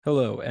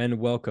Hello, and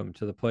welcome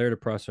to the Player to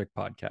Prospect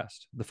podcast.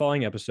 The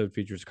following episode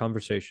features a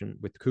conversation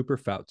with Cooper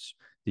Fouts,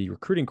 the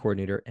recruiting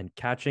coordinator and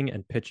catching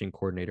and pitching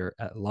coordinator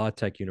at La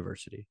Tech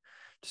University.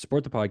 To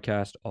support the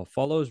podcast, all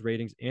follows,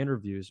 ratings, and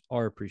reviews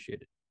are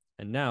appreciated.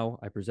 And now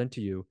I present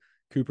to you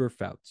Cooper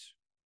Fouts.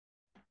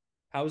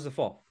 How was the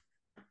fall?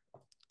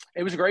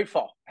 It was a great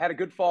fall. Had a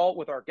good fall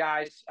with our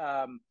guys.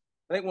 I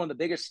think one of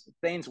the biggest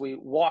things we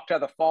walked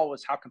out of the fall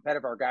was how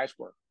competitive our guys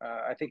were.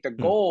 I think the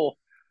goal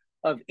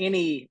of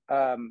any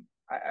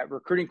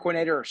recruiting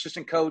coordinator or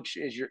assistant coach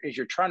is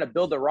you're trying to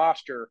build a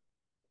roster.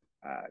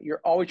 You're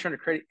always trying to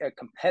create a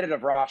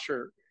competitive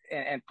roster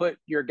and put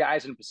your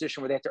guys in a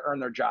position where they have to earn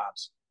their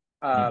jobs.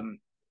 And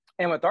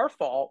with our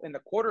fall in the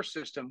quarter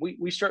system,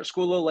 we start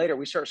school a little later.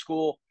 We start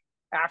school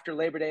after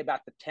Labor Day, about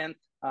the 10th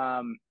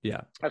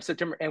of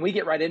September, and we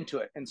get right into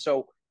it. And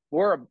so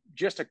we're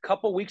just a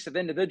couple weeks of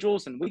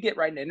individuals, and we get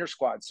right into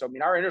inter-squads. So, I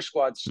mean, our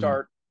inter-squads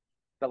start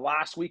the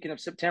last weekend of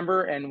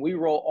September, and we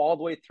roll all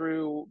the way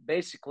through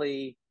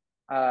basically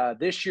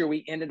this year.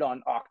 We ended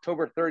on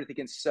October 30th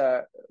against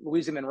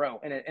Louisiana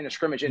Monroe in a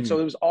scrimmage. And so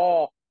it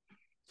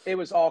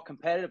was all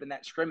competitive in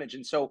that scrimmage.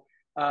 And so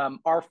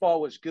our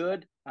fall was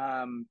good.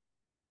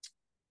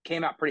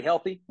 Came out pretty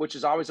healthy, which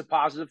is always a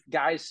positive.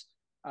 Guys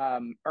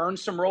earned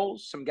some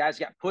roles. Some guys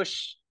got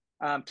pushed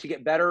to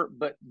get better.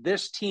 But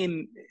this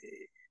team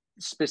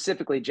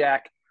specifically,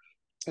 Jack,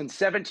 in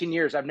 17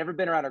 years, I've never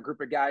been around a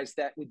group of guys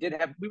that we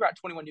brought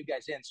 21 new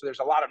guys in. So there's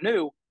a lot of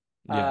new,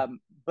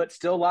 but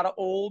still a lot of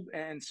old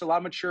and still a lot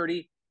of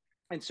maturity.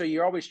 And so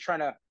you're always trying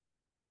to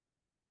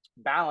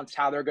balance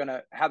how they're going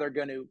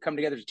to come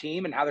together as a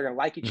team and how they're going to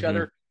like each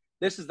other.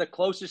 This is the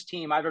closest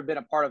team I've ever been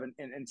a part of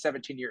in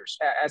 17 years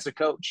as a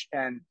coach.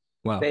 And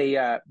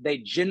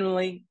they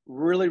genuinely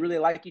really, really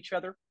like each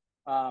other.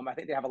 I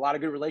think they have a lot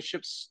of good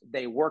relationships.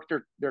 They work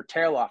their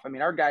tail off. I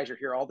mean, our guys are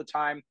here all the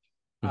time.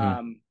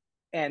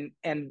 And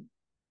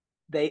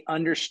they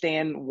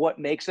understand what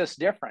makes us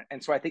different.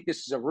 And so I think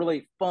this is a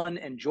really fun,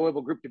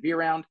 enjoyable group to be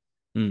around.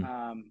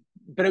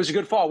 But it was a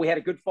good fall. We had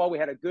a good fall. We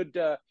had a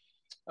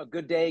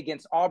good day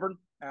against Auburn.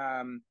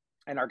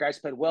 And our guys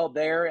played well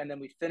there. And then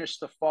we finished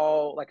the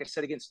fall, like I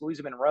said, against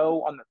Louisiana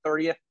Monroe on the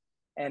 30th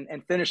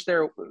and finished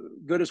there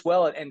good as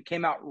well. And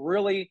came out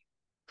really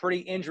pretty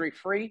injury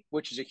free,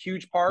 which is a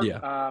huge part.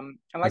 And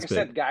like I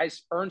said,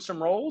 guys earned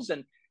some roles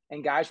and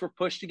guys were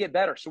pushed to get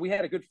better. So we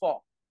had a good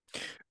fall.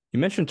 You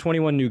mentioned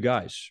 21 new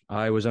guys.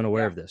 I was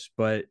unaware of this,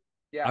 but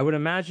I would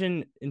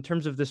imagine in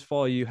terms of this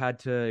fall, you had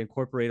to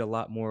incorporate a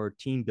lot more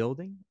team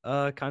building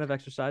kind of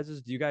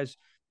exercises. Do you guys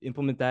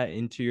implement that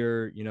into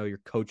your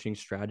coaching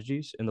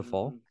strategies in the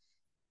fall?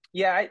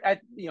 Yeah,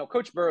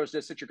 Coach Burrows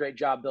does such a great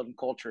job building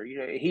culture.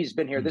 He's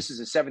been here. This is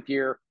his 7th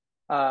year.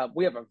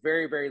 We have a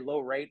very, very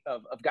low rate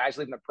of guys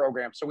leaving the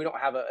program. So we don't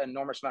have an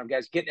enormous amount of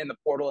guys getting in the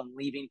portal and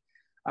leaving.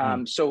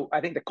 So I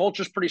think the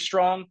culture is pretty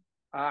strong.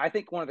 I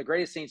think one of the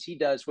greatest things he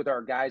does with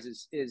our guys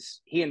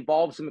is he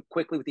involves them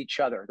quickly with each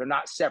other. They're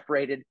not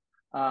separated.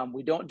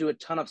 We don't do a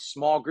ton of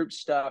small group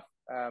stuff.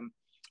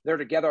 They're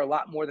together a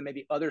lot more than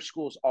maybe other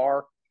schools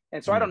are.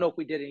 And so I don't know if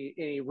we did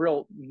any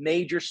real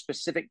major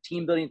specific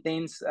team building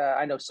things.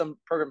 I know some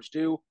programs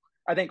do.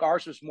 I think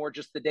ours was more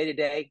just the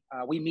day-to-day.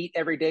 We meet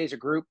every day as a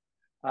group.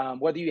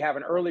 Whether you have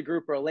an early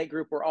group or a late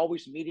group, we're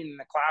always meeting in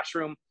the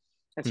classroom.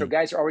 And so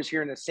guys are always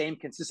hearing the same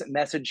consistent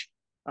message.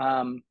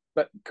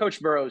 But Coach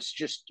Burrows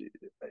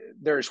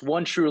there's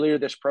one true leader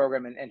of this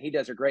program, and he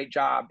does a great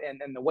job.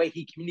 And the way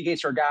he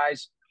communicates to our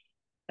guys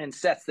and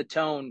sets the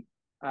tone,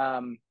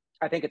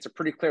 I think it's a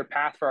pretty clear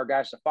path for our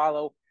guys to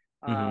follow.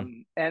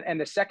 And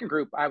the second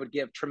group I would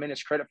give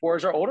tremendous credit for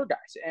is our older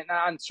guys.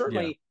 And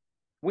certainly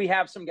we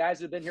have some guys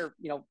that have been here,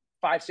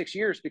 5-6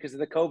 years because of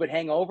the COVID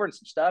hangover and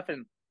some stuff.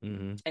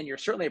 And you're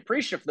certainly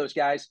appreciative for those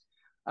guys.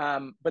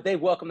 But they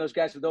welcome those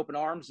guys with open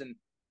arms,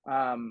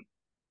 and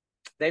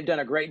they've done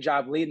a great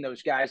job leading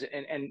those guys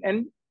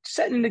and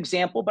setting an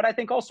example, but I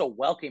think also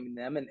welcoming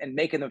them and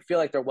making them feel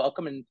like they're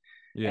welcome. And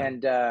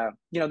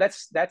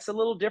that's a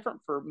little different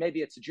for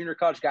maybe it's a junior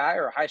college guy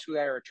or a high school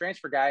guy or a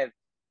transfer guy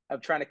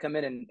of trying to come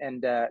in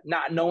and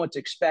not know what to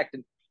expect.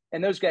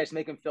 And those guys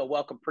make them feel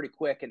welcome pretty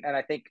quick. And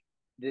I think,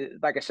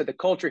 like I said, the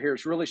culture here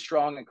is really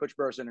strong, and Coach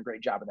Burrow's done a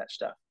great job of that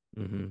stuff.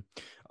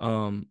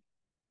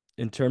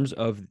 In terms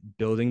of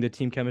building the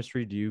team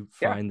chemistry, do you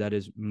find that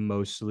is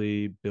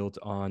mostly built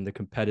on the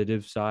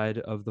competitive side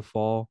of the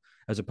fall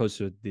as opposed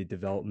to the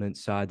development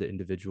side, the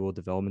individual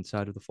development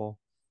side of the fall?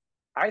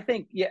 I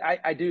think,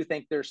 I do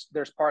think there's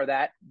part of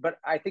that, but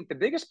I think the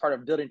biggest part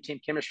of building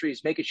team chemistry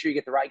is making sure you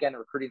get the right guy on the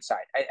recruiting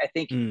side. I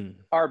think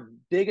our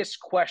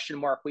biggest question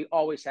mark we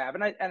always have,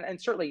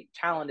 and certainly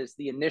talent is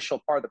the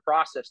initial part of the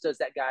process. Does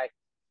that guy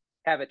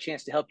have a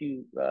chance to help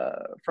you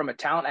from a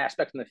talent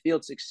aspect in the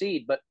field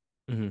succeed? But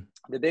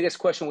the biggest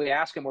question we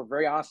ask him, we're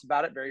very honest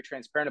about it, very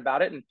transparent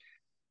about it.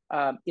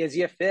 And is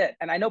he a fit?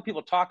 And I know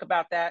people talk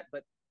about that,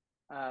 but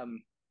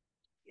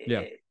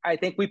I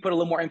think we put a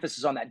little more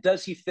emphasis on that.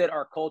 Does he fit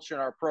our culture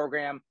and our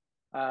program?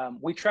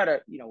 We try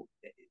to,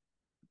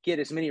 get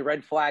as many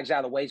red flags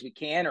out of the way as we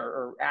can,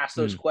 or ask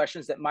those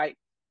questions that might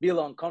be a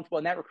little uncomfortable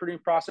in that recruiting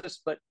process,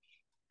 but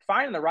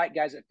finding the right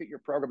guys that fit your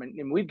program.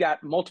 And we've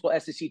got multiple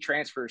SEC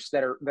transfers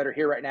that are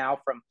here right now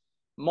from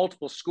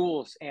multiple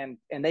schools, and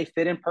they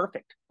fit in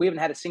perfect. We haven't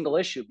had a single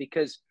issue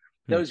because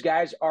those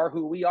guys are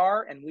who we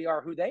are and we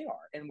are who they are,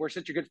 and we're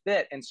such a good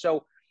fit. And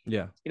so,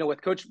 yeah,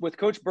 with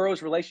Coach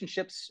Burrow's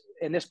relationships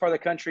in this part of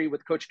the country,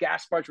 with Coach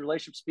Gaspard's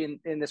relationships being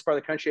in this part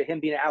of the country, him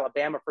being at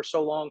Alabama for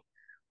so long,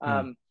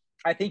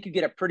 I think you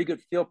get a pretty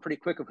good feel pretty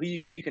quick of who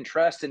you can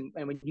trust. And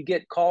when you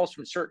get calls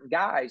from certain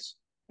guys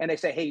and they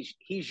say, hey,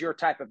 he's your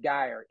type of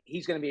guy, or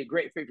he's going to be a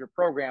great fit for your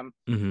program,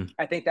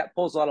 I think that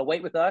pulls a lot of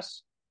weight with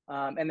us.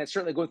 And then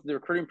certainly going through the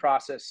recruiting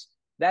process,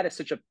 that is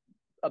such a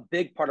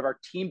big part of our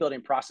team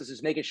building process,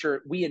 is making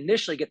sure we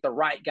initially get the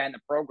right guy in the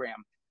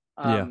program.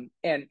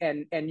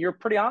 And you're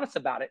pretty honest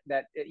about it,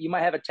 that you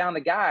might have a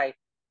talented guy,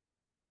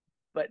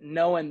 but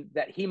knowing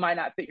that he might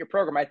not fit your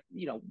program.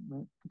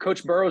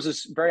 Coach Burrows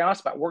is very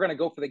honest about it. We're going to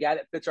go for the guy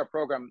that fits our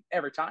program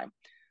every time.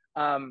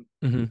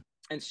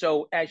 And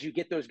so as you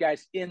get those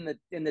guys in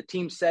the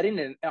team setting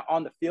and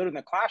on the field in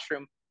the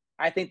classroom,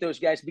 I think those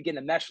guys begin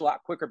to mesh a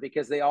lot quicker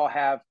because they all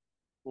have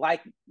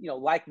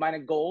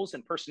like-minded goals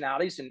and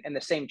personalities and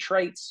the same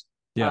traits.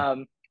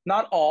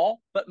 Not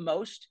all, but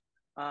most.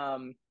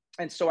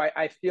 And so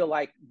I feel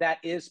like that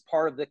is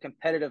part of the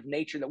competitive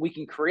nature that we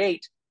can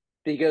create,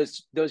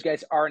 because those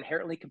guys are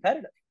inherently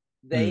competitive.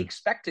 They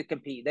expect to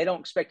compete. They don't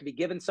expect to be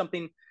given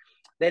something.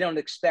 They don't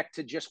expect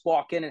to just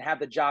walk in and have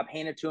the job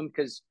handed to them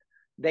because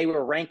they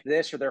were ranked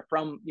this or they're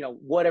from,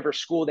 whatever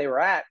school they were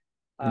at.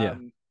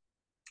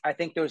 I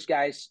think those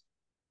guys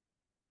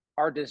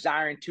are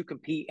desiring to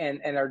compete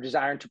and are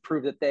desiring to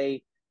prove that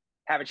they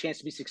have a chance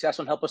to be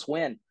successful and help us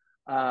win.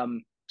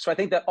 So I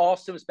think that all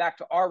stems back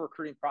to our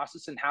recruiting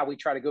process and how we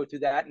try to go through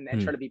that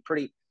and try to be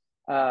pretty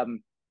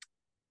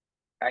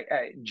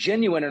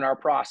genuine in our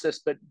process,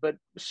 but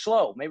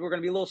slow. Maybe we're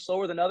going to be a little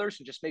slower than others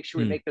and just make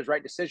sure we make those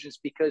right decisions,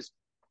 because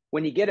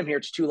when you get them here,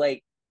 it's too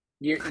late.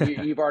 They're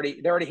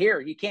already here.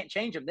 You can't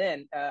change them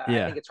then. I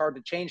think it's hard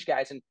to change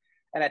guys. And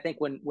I think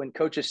when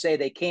coaches say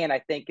they can, I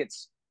think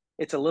it's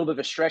a little bit of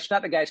a stretch.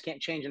 Not that guys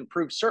can't change and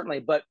improve,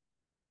 certainly, but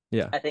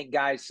I think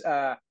guys,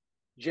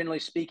 generally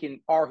speaking,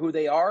 are who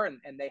they are, and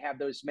they have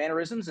those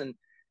mannerisms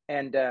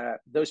and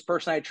those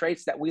personality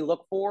traits that we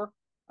look for.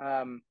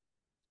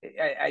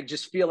 I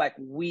just feel like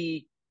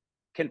we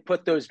can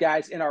put those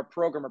guys in our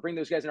program or bring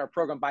those guys in our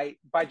program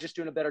by just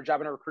doing a better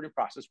job in our recruiting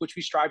process, which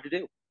we strive to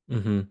do.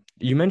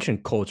 You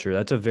mentioned culture.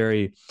 That's a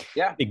very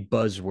big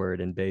buzzword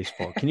in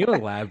baseball. Can you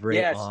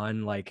elaborate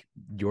on like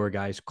your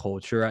guys'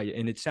 culture?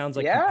 And it sounds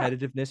like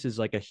competitiveness is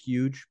like a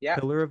huge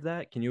pillar of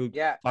that. Can you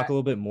talk a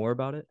little bit more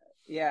about it?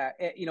 Yeah.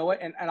 You know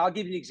what? And I'll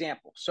give you an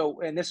example.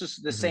 So, and this is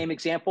the same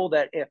example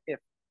that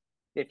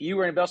if you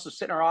were in Belleville,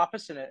 sit in our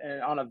office and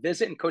on a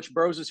visit, and Coach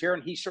Burrows is here,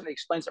 and he certainly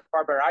explains it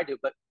far better than I do.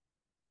 But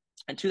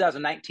in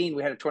 2019,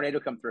 we had a tornado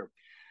come through,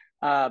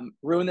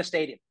 ruin the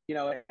stadium,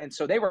 and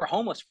so they were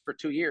homeless for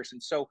 2 years.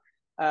 And so,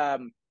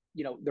 the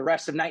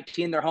rest of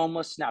 19, they're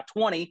homeless. Now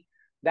 20,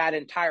 that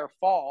entire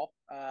fall,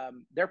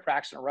 they're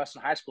practicing at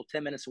Ruston High School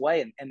 10 minutes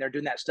away, and they're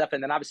doing that stuff.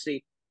 And then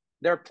obviously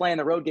they're playing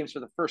the road games for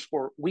the first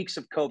 4 weeks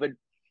of COVID.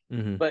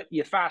 But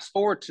you fast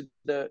forward to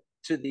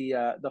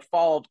the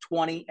fall of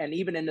 20 and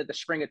even into the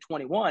spring of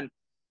 21,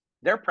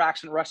 they're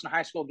practicing at Ruston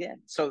High School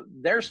again. So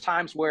there's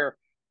times where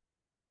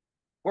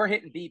we're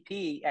hitting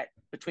BP at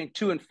between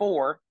 2 and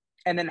 4,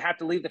 and then have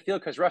to leave the field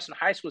because Ruston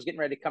High School is getting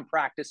ready to come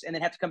practice, and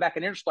then have to come back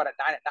in inter-squad at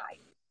 9 at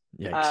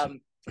night.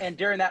 And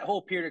during that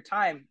whole period of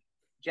time,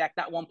 Jack,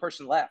 not one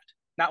person left.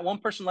 Not one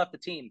person left the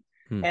team.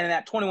 And in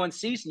that 21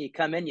 season, you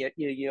come in,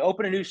 you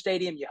open a new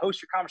stadium, you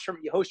host your conference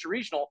tournament, you host your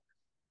regional.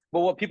 But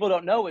what people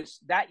don't know is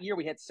that year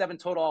we had 7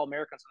 total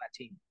All-Americans on that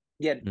team.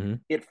 You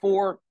had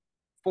four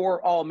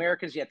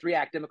All-Americans. You had 3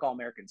 academic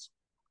All-Americans.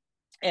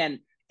 And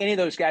any of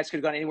those guys could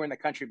have gone anywhere in the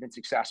country and been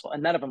successful,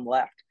 and none of them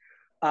left.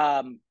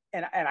 And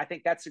I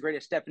think that's the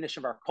greatest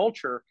definition of our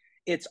culture.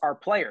 It's our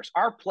players.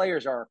 Our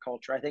players are our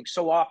culture. I think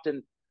so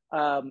often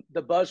the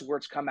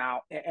buzzwords come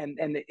out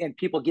and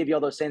people give you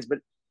all those things, but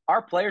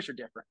our players are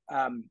different.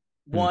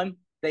 One,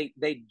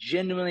 they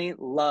genuinely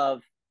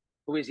love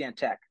Louisiana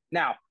Tech.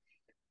 Now,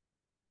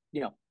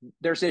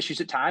 there's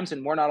issues at times,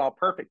 and we're not all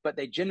perfect, but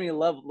they genuinely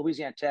love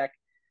Louisiana Tech.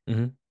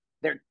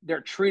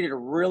 They're treated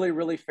really,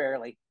 really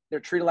fairly. They're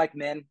treated like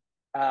men.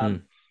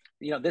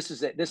 This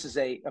is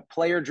a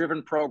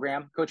player-driven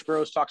program. Coach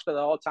Burrows talks about it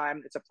all the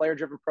time. It's a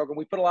player-driven program.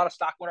 We put a lot of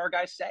stock in what our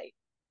guys say.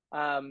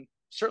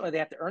 Certainly, they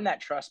have to earn that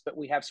trust, but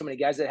we have so many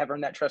guys that have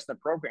earned that trust in the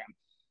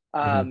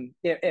program.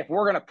 If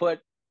we're going to put,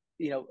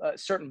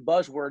 certain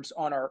buzzwords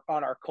on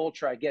our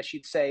culture, I guess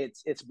you'd say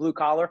it's blue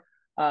collar.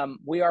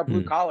 We are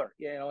blue collar,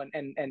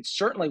 and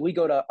certainly we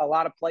go to a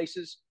lot of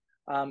places.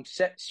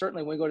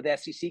 Certainly when we go to the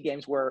SEC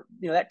games where,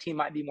 that team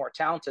might be more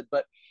talented,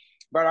 but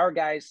our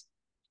guys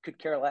could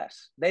care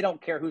less. They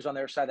don't care who's on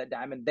their side of that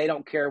diamond. They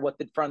don't care what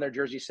the front of their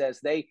jersey says.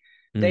 They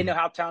know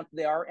how talented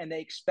they are, and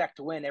they expect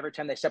to win every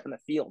time they step in the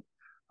field.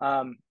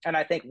 And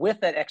I think with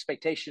that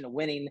expectation of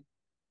winning,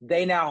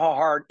 they know how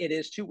hard it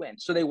is to win.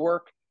 So they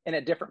work in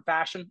a different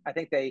fashion. I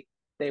think they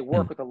They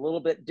work with a little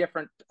bit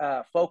different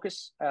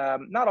focus,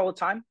 not all the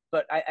time,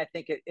 but I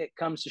think it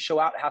comes to show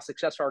out how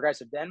successful our guys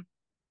have been.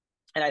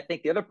 And I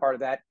think the other part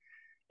of that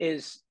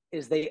is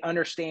they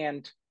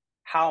understand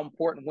how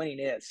important winning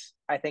is.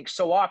 I think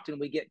so often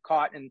we get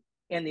caught in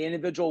the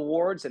individual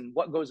awards and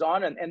what goes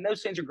on, and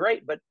those things are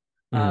great, but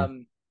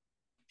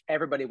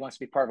everybody wants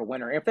to be part of a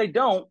winner. If they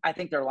don't, I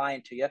think they're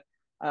lying to you.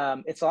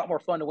 It's a lot more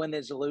fun to win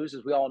than to lose,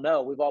 as we all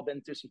know. We've all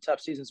been through some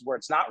tough seasons where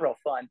it's not real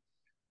fun.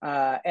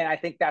 And I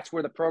think that's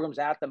where the program's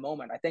at the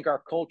moment. I think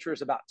our culture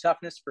is about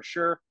toughness for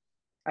sure.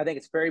 I think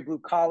it's very blue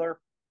collar,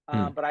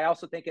 but I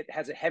also think it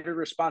has a heavy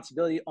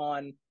responsibility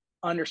on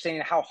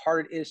understanding how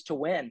hard it is to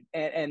win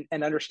and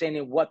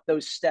understanding what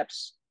those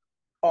steps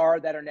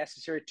are that are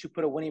necessary to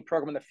put a winning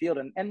program in the field.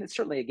 And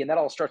certainly, again, that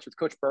all starts with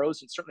Coach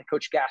Burrows and certainly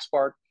Coach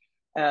Gaspard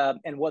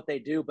and what they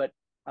do. But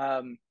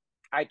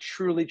I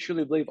truly,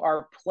 truly believe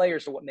our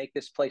players are what make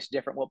this place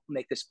different, what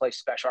make this place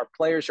special. Our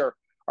players are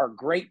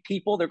great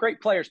people. They're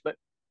great players, but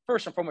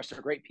first and foremost,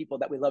 they're great people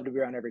that we love to be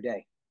around every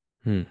day.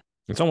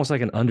 It's almost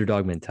like an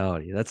underdog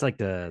mentality. That's like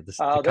the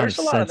kind of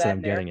sense that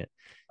I'm getting it.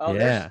 Oh,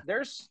 yeah.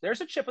 There's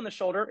a chip on the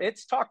shoulder.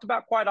 It's talked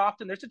about quite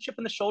often. There's a chip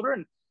on the shoulder.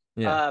 And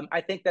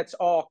I think that's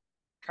all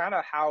kind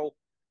of how,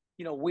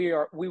 we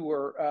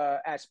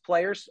were as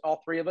players,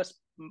 all three of us,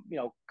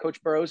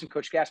 Coach Burrows and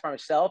Coach Gaspar,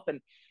 myself,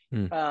 and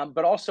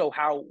but also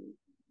how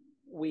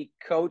we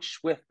coach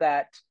with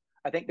that.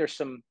 I think there's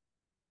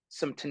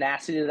some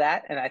tenacity to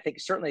that. And I think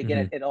certainly,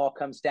 again, it all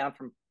comes down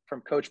from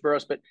Coach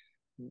Burrows, but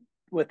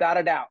without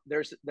a doubt,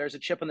 there's a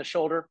chip on the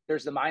shoulder.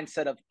 There's the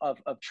mindset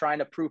of trying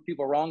to prove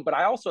people wrong. But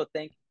I also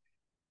think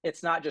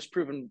it's not just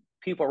proving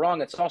people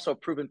wrong. It's also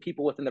proving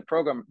people within the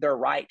program they're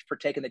right for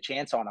taking the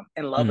chance on them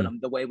and loving them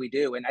the way we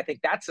do. And I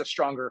think that's a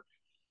stronger,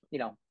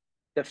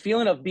 the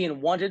feeling of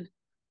being wanted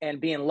and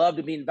being loved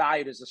and being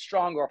valued is a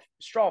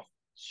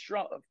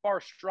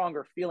far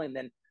stronger feeling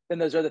than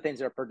those other things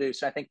that are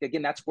produced. And I think,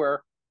 again, that's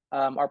where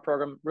our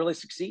program really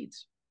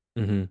succeeds.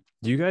 Do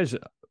you guys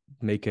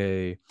make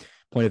a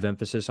point of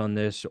emphasis on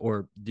this,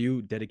 or do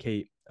you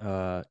dedicate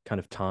kind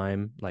of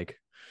time like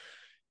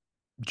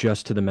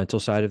just to the mental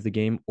side of the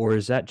game, or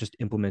is that just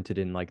implemented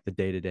in like the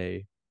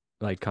day-to-day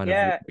like kind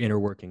of inner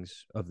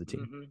workings of the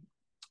team?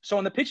 So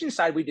on the pitching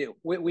side,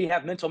 we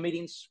have mental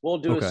meetings. We'll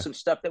do some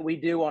stuff that we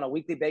do on a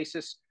weekly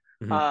basis,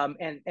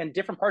 and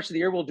different parts of the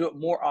year we'll do it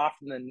more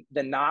often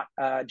than not,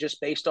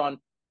 just based on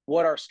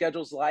what our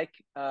schedule's like.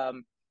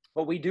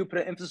 But we do put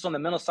an emphasis on the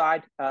mental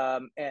side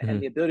and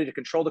the ability to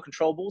control the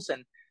controllables.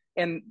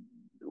 And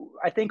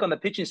I think on the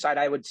pitching side,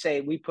 I would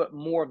say we put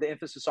more of the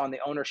emphasis on the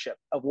ownership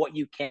of what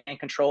you can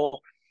control.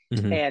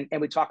 And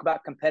we talk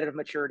about competitive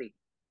maturity.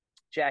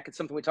 Jack, it's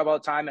something we talk about all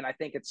the time. And I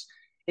think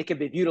it can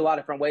be viewed a lot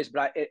of different ways,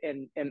 but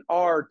in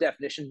our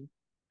definition,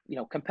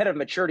 competitive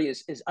maturity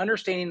is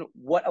understanding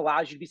what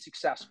allows you to be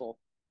successful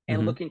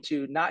and looking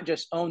to not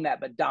just own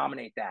that, but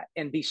dominate that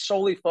and be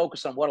solely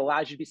focused on what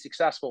allows you to be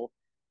successful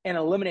and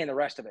eliminating the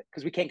rest of it,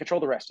 because we can't control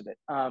the rest of it.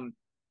 And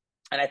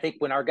I think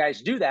when our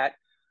guys do that,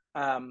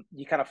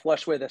 you kind of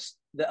flush away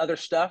the other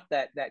stuff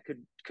that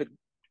could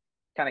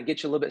kind of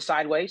get you a little bit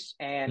sideways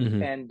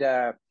and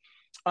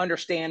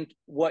understand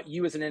what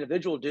you as an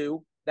individual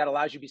do that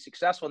allows you to be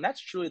successful. And that's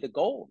truly the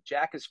goal,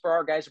 Jack, is for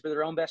our guys to be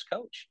their own best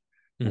coach.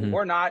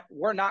 We're not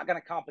going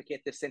to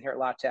complicate this in here at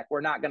La Tech.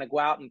 We're not going to go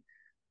out and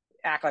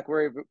act like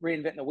we're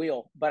reinventing the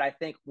wheel. But I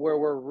think where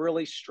we're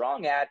really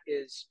strong at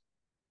is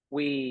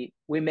we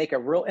make a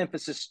real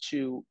emphasis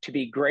to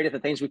be great at the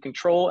things we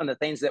control and the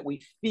things that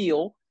we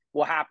feel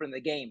will happen in the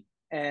game.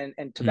 And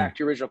to back to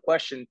your original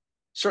question,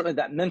 certainly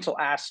that mental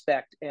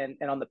aspect and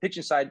on the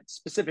pitching side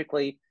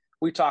specifically,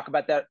 we talk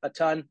about that a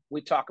ton.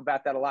 We talk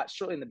about that a lot,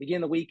 certainly in the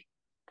beginning of the week.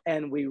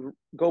 And we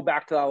go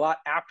back to that a lot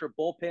after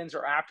bullpens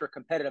or after a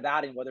competitive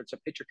outing, whether it's a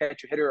pitcher,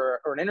 catcher, hitter,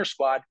 or an inner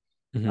squad.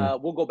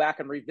 We'll go back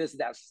and revisit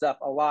that stuff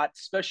a lot,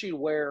 especially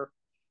where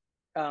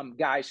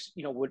guys,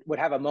 would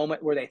have a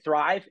moment where they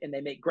thrive and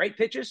they make great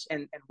pitches.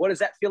 And what does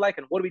that feel like?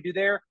 And what do we do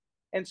there?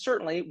 And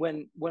certainly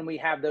when we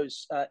have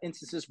those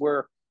instances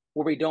where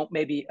we don't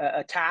maybe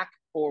attack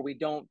or we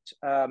don't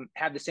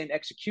have the same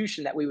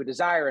execution that we would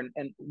desire,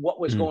 and what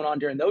was going on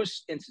during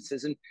those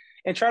instances,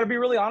 and try to be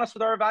really honest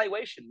with our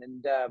evaluation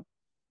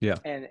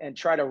and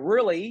try to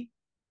really,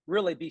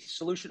 really be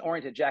solution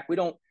oriented, Jack.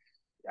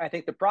 I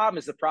think the problem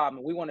is the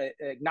problem. We want to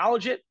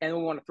acknowledge it and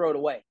we want to throw it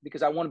away,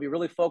 because I want to be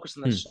really focused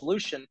on the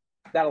solution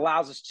that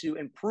allows us to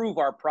improve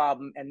our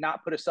problem and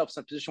not put ourselves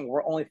in a position where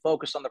we're only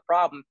focused on the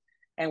problem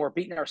and we're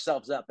beating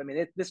ourselves up. I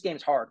mean, this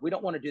game's hard. We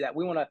don't want to do that.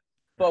 We want to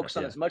focus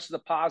on as much of the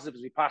positive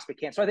as we possibly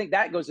can. So I think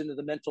that goes into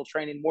the mental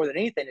training more than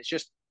anything. It's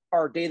just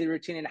our daily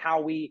routine and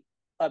how we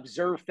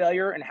observe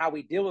failure and how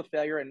we deal with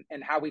failure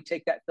and how we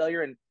take that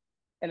failure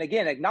and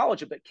again,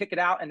 acknowledge it, but kick it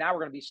out. And now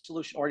we're going to be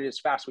solution oriented as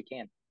fast as we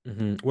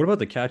can. What about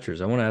the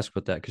catchers? I want to ask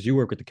about that, because you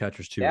work with the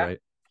catchers too, right?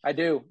 I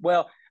do.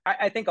 Well,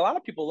 I think a lot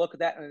of people look at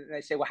that and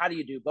they say, well, how do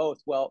you do both?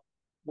 Well,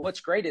 what's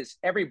great is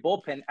every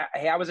bullpen.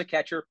 I was a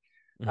catcher,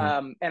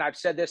 and I've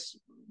said this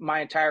my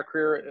entire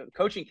career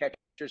coaching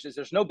catchers, is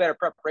there's no better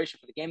preparation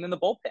for the game than the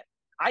bullpen.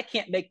 I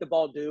can't make the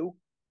ball do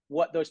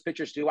what those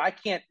pitchers do. I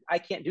can't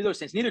do those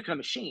things. Neither can a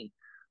machine.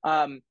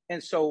 And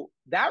so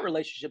that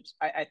relationship,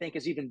 I think,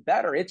 is even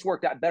better. It's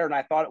worked out better than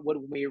I thought it would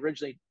when we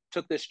originally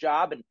took this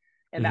job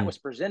and that was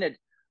presented.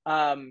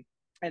 And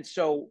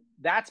so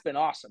that's been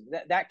awesome.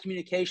 That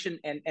communication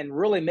and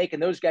really making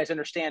those guys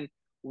understand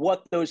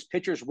what those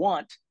pitchers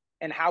want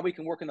and how we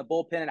can work in the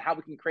bullpen and how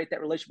we can create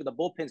that relationship with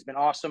the bullpen has been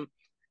awesome.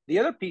 The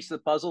other piece of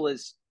the puzzle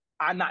is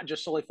I'm not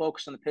just solely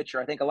focused on the pitcher.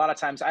 I think a lot of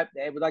times,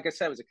 like I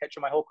said, I was a catcher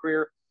my whole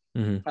career.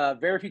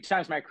 Very few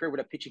times in my career would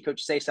a pitching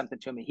coach say something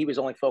to me. He was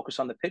only focused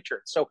on the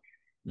pitcher. So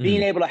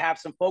being able to have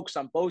some focus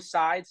on both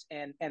sides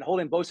and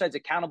holding both sides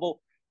accountable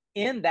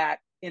in that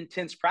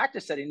intense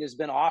practice setting has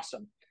been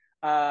awesome.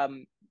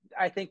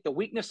 I think the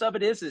weakness of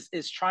it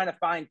is trying to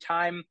find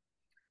time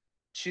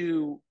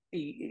to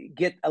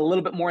get a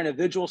little bit more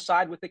individual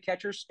side with the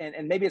catchers.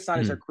 And maybe it's not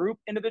as a group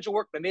individual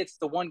work, but maybe it's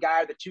the one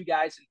guy or the two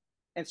guys.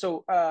 And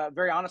so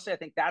very honestly, I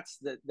think that's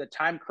the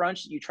time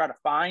crunch that you try to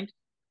find.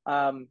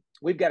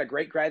 We've got a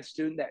great grad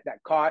student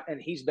that caught,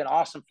 and he's been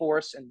awesome for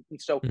us. And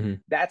so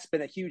that's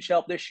been a huge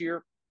help this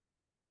year.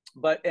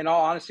 But in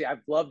all honesty,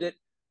 I've loved it.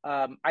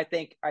 I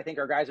think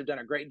our guys have done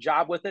a great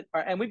job with it.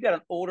 And we've got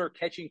an older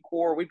catching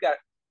core. We've got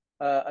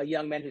a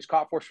young man who's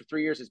caught for us for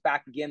 3 years is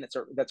back again.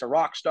 That's a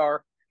rock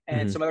star,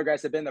 and some other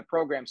guys have been in the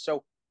program.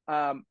 So,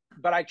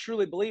 but I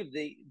truly believe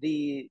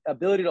the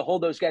ability to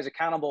hold those guys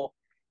accountable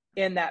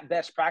in that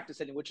best practice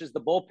setting, which is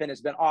the bullpen, has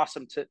been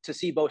awesome to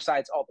see both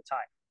sides all the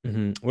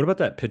time. What about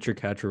that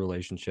pitcher-catcher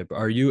relationship?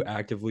 Are you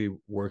actively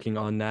working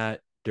on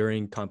that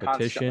during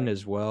competition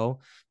as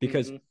well?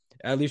 Because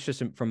at least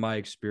just from my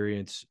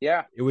experience,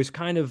 it was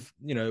kind of,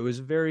 it was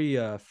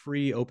very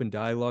free, open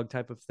dialogue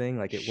type of thing.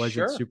 Like it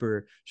wasn't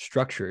super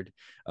structured,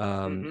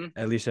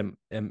 at least in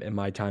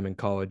my time in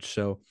college.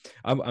 So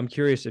I'm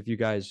curious if you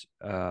guys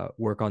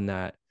work on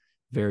that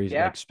very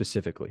like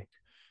specifically.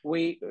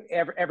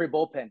 Every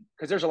bullpen,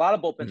 because there's a lot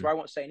of bullpens where I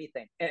won't say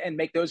anything and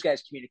make those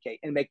guys communicate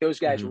and make those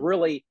guys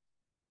really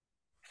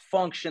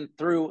function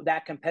through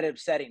that competitive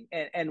setting.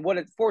 And what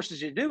it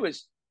forces you to do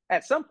is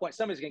at some point,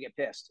 somebody's going to get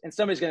pissed and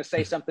somebody's going to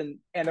say something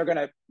and they're going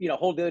to,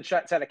 hold the other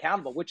side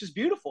accountable, which is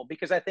beautiful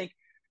because I think,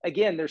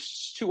 again,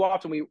 there's too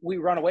often we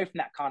run away from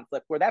that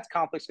conflict where that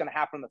conflict's going to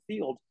happen on the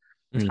field.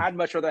 I'd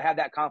much rather have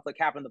that conflict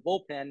happen in the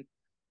bullpen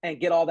and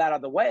get all that out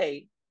of the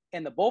way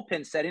in the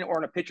bullpen setting or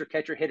in a pitcher,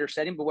 catcher, hitter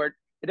setting, but where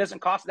it doesn't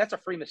cost, that's a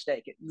free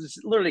mistake. It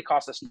literally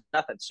costs us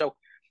nothing. So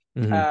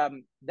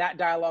that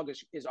dialogue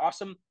is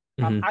awesome.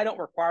 I don't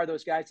require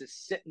those guys to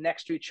sit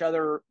next to each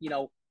other,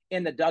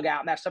 in the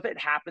dugout and that stuff. It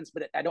happens,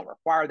 but I don't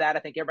require that. I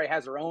think everybody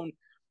has their own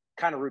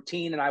kind of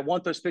routine, and I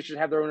want those pitchers to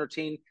have their own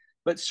routine.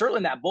 But certainly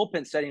in that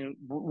bullpen setting,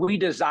 we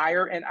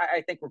desire, and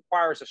I think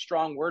requires a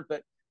strong word,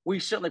 but we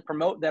certainly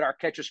promote that our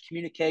catchers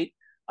communicate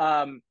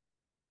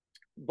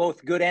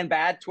both good and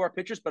bad to our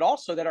pitchers, but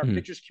also that our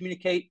pitchers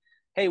communicate,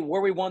 hey,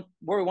 where we want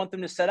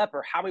them to set up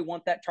or how we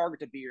want that target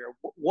to be or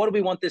what do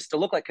we want this to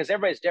look like? Because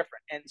everybody's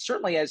different. And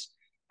certainly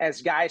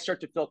as guys start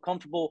to feel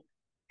comfortable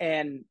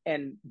and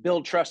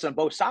build trust on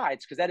both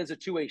sides, because that is a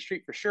two-way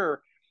street for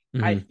sure.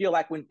 I feel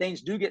like when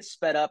things do get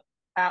sped up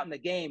out in the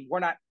game, we're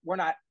not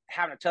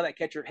having to tell that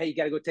catcher, hey, you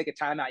got to go take a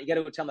timeout. You got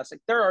to go tell them. That's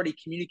like they're already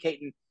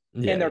communicating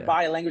in their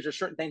body language or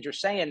certain things you're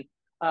saying.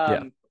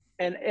 And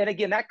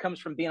again, that comes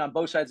from being on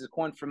both sides of the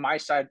coin. From my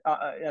side,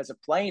 as a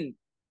playing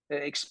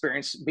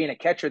experience, being a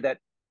catcher, that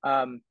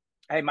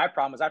hey, my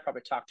problem is I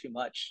probably talk too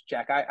much,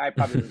 Jack. I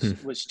probably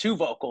was too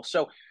vocal.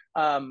 So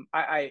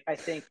I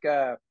think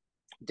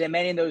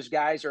demanding those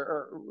guys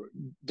or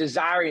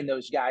desiring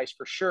those guys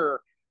for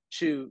sure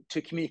to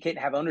communicate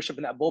and have ownership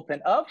in that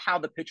bullpen of how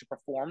the pitcher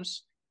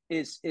performs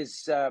is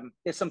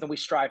something we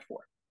strive for.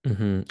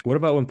 What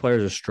about when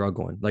players are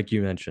struggling? Like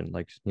you mentioned,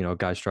 like, a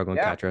guy struggling,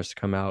 catcher has to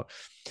come out.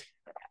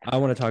 I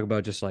want to talk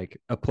about just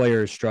like a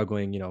player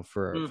struggling,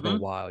 for a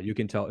while. You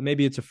can tell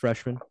maybe it's a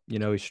freshman,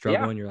 he's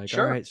struggling. You're like,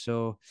 all right,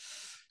 so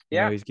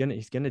he's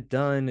getting it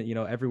done,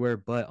 everywhere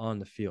but on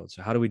the field.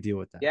 So how do we deal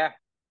with that?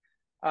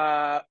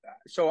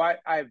 So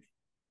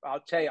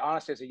I'll tell you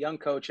honestly, as a young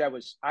coach, I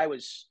was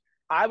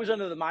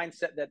under the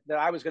mindset that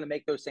I was going to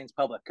make those things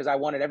public because I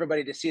wanted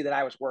everybody to see that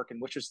I was working,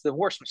 which was the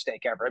worst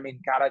mistake ever. I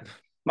mean, God,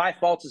 my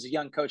faults as a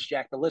young coach,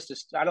 Jack. The list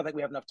is, I don't think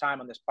we have enough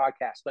time on this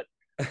podcast, but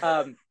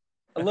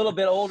a little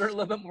bit older, a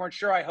little bit more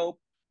mature, I hope.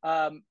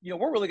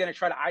 We're really going to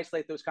try to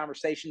isolate those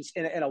conversations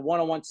in a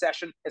one-on-one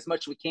session as much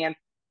as we can,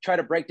 try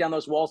to break down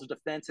those walls of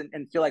defense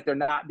and feel like they're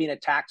not being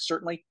attacked,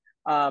 certainly.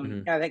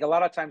 And I think a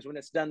lot of times when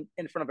it's done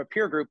in front of a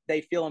peer group,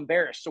 they feel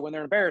embarrassed. So when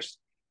they're embarrassed,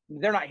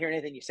 they're not hearing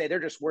anything you say. They're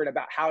just worried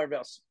about how everybody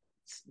else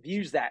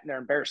views that and their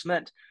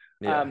embarrassment.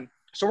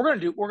 So we're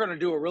going to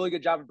do a really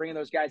good job of bringing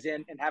those guys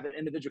in and having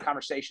individual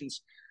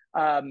conversations.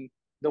 The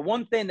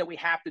one thing that we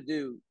have to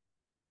do,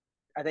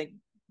 I think,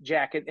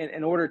 Jack,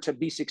 in order to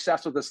be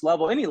successful at this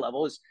level, any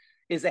level,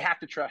 is they have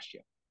to trust you.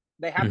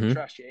 They have to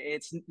trust you.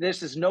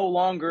 This is no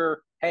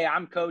longer, hey,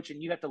 I'm coach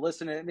and you have to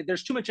listen. And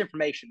there's too much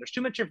information. There's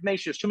too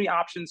many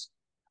options.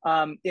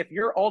 If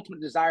your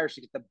ultimate desire is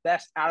to get the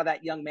best out of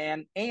that young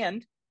man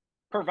and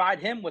provide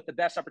him with the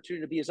best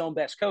opportunity to be his own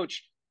best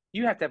coach,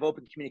 you have to have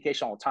open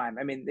communication all the time.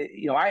 I mean,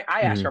 I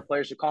ask our Mm-hmm.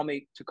 players to call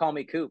me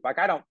Coop. Like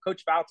I don't.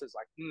 Coach Fouts is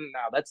like, no,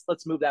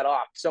 let's move that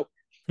off. So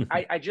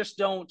I just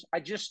don't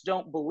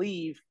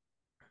believe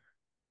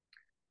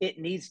it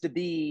needs to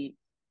be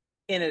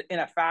in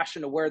a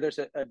fashion to where there's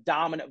a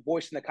dominant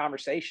voice in the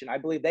conversation. I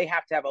believe they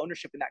have to have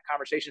ownership in that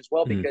conversation as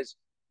well, Mm-hmm. because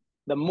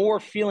the more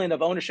feeling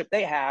of ownership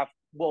they have,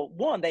 well,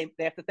 one, they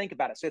have to think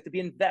about it. So they have to be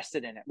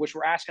invested in it, which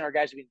we're asking our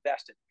guys to be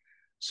invested.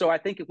 So I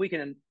think if we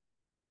can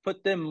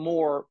put them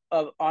more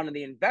on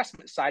the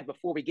investment side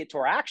before we get to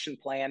our action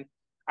plan,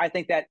 I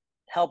think that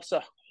helps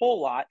a whole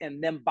lot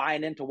in them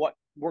buying into what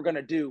we're going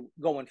to do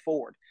going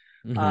forward.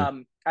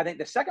 Mm-hmm. I think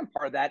the second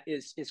part of that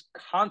is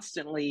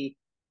constantly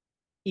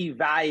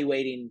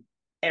evaluating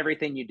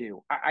everything you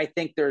do. I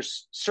think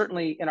there's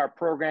certainly in our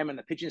program and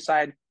the pitching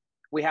side,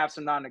 we have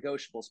some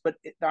non-negotiables, but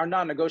our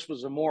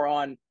non-negotiables are more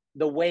on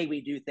the way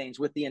we do things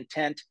with the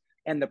intent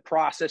and the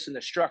process and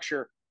the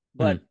structure.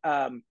 But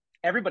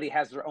everybody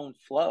has their own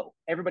flow.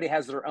 Everybody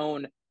has their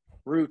own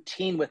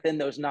routine within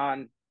those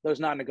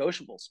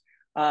non-negotiables.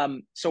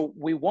 So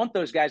we want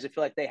those guys to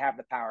feel like they have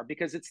the power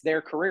because it's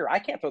their career. I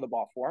can't throw the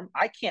ball for them.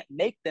 I can't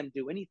make them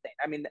do anything.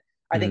 I mean, I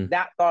Mm-hmm. think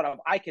that thought of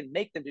I can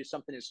make them do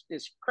something is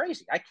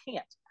crazy. I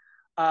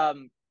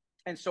can't.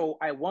 And so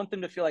I want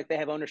them to feel like they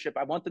have ownership.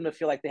 I want them to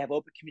feel like they have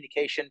open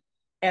communication.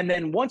 And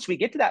then once we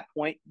get to that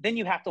point, then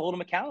you have to hold them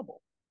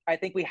accountable. I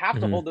think we have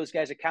to Mm-hmm. hold those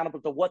guys accountable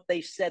to what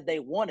they said they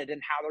wanted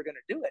and how they're going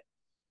to do it,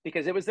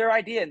 because it was their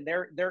idea and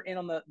they're in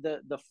on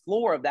the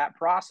floor of that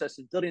process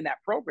and building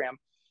that program.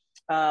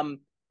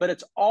 But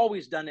it's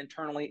always done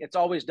internally. It's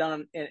always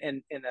done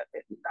in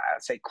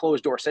I'd say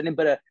closed door setting,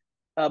 but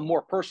a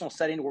more personal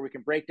setting where we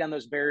can break down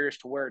those barriers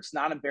to where it's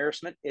not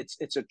embarrassment. It's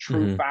a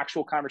true Mm-hmm.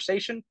 factual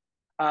conversation.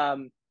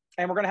 And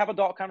we're going to have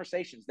adult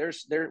conversations.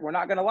 We're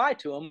not going to lie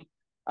to them,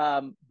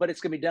 but it's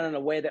going to be done in a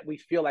way that we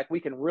feel like we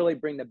can really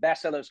bring the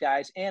best out of those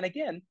guys. And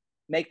again,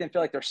 make them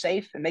feel like they're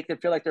safe and make them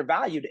feel like they're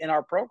valued in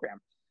our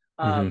program.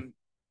 Mm-hmm.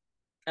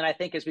 And I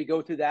think as we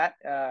go through that,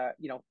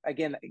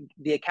 again,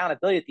 the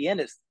accountability at the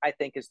end is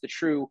the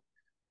true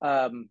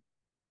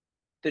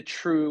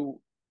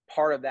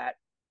part of that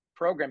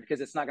program, because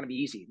it's not going to be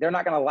easy. They're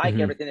not going to like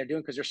Mm-hmm. everything they're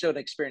doing because they're still an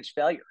experienced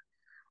failure.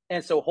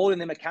 And so holding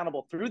them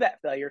accountable through that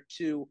failure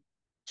to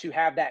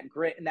have that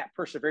grit and that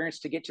perseverance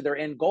to get to their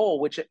end goal,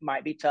 which it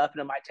might be tough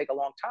and it might take a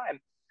long time.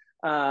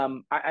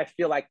 I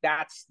feel like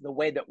that's the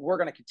way that we're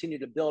going to continue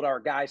to build our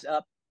guys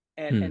up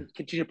and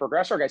continue to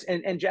progress our guys.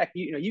 And Jack,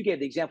 you gave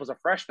the examples of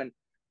freshmen.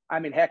 I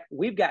mean, heck,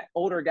 we've got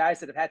older guys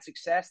that have had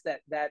success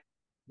that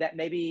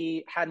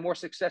maybe had more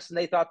success than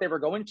they thought they were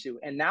going to.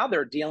 And now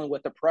they're dealing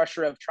with the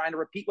pressure of trying to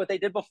repeat what they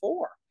did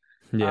before.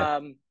 Yeah.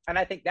 And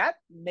I think that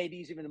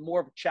maybe is even more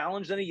of a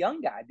challenge than a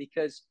young guy,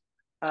 because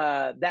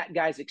that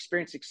guy's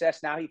experienced success.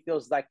 Now he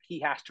feels like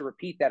he has to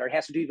repeat that, or he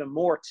has to do even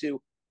more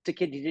to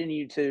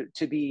continue to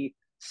be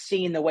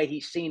seen the way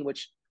he's seen,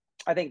 which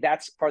I think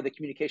that's part of the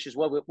communication as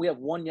well. We have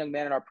one young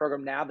man in our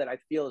program now that I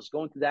feel is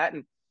going through that,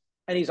 and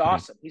he's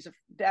awesome. He's a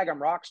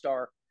daggum rock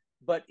star,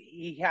 but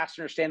he has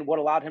to understand what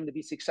allowed him to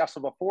be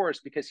successful before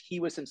is because he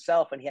was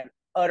himself and he had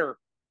utter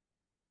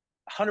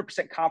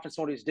 100% confidence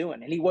in what he was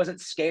doing. And he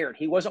wasn't scared.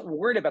 He wasn't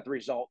worried about the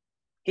result.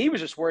 He was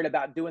just worried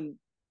about doing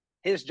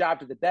his job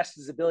to the best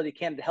of his ability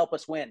can to help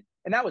us win.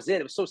 And that was it.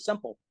 It was so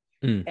simple.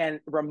 And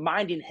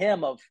reminding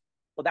him of,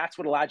 well, that's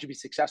what allowed you to be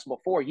successful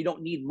before. You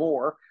don't need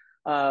more.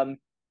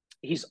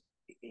 He's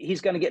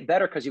going to get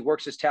better because he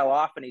works his tail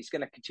off, and he's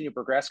going to continue to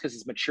progress because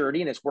his maturity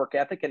and his work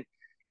ethic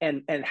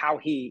and how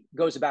he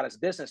goes about his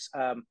business.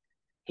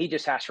 He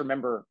just has to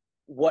remember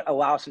what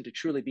allows him to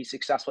truly be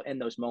successful in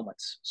those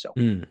moments. So,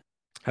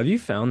 Have you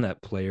found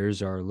that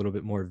players are a little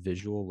bit more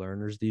visual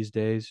learners these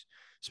days,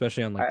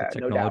 especially on like the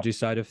no doubt. technology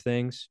side of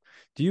things?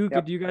 Do you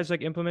Yep. guys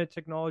like implement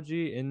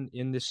technology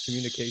in this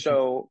communication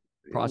So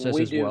process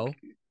we as do. well?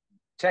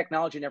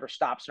 Technology never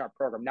stops in our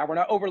program. Now we're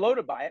not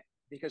overloaded by it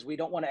because we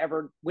don't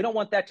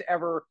want that to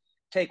ever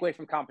take away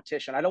from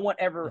competition. I don't want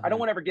to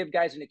ever give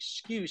guys an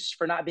excuse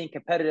for not being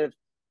competitive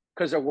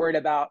because they're worried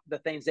about the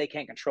things they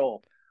can't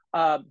control.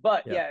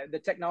 But yeah, the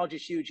technology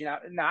is huge. Now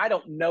I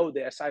don't know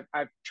this.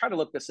 I've tried to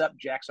look this up,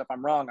 Jack. So if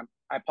I'm wrong,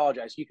 I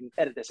apologize. You can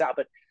edit this out.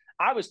 But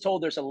I was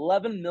told there's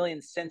 11 million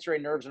sensory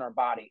nerves in our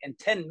body, and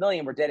 10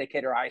 million were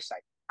dedicated to our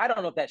eyesight. I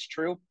don't know if that's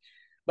true,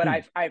 but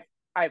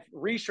I've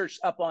researched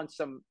up on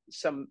some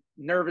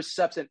nervous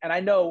substance, and I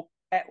know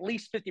at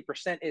least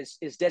 50% is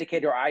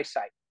dedicated to our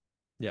eyesight.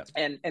 Yeah.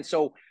 And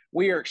so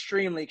we are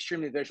extremely,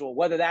 extremely visual,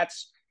 whether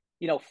that's,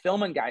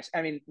 filming guys.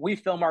 I mean, we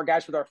film our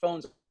guys with our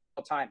phones all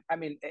the time. I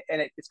mean,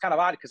 and it's kind of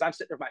odd because I'm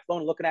sitting there with my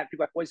phone looking at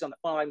people like, boys on the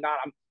phone. I'm not,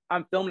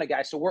 I'm filming a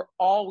guy. So we're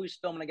always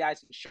filming a guy and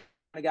showing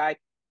a guy.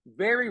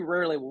 Very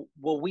rarely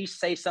will we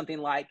say something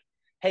like,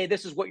 hey,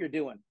 this is what you're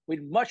doing.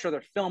 We'd much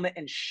rather film it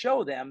and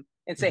show them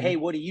and say, hey,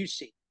 what do you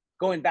see?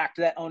 Going back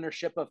to that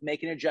ownership of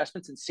making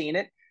adjustments and seeing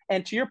it.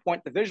 And to your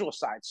point, the visual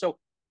side. So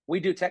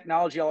we do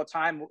technology all the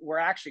time. We're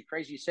actually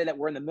crazy. You say that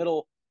we're in the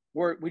middle.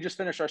 We just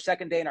finished our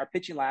second day in our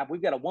pitching lab.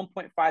 We've got a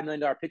 $1.5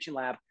 million pitching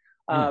lab.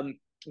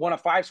 One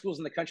of 5 schools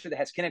in the country that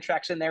has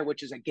Kinetics in there,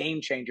 which is a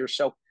game changer.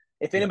 So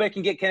If anybody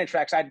can get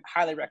Kinetrax, I'd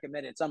highly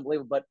recommend it. It's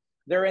unbelievable, but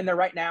they're in there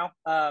right now,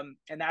 and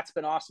that's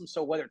been awesome.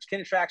 So whether it's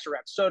Kinetrax or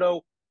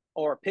Rapsodo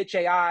or Pitch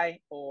AI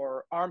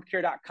or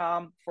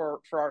armcare.com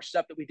for our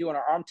stuff that we do on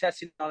our arm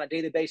testing on a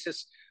daily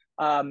basis,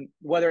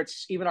 whether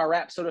it's even our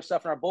Rapsodo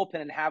stuff in our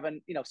bullpen and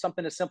having,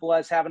 something as simple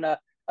as having a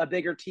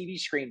bigger TV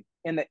screen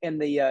in the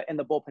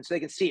bullpen so they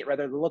can see it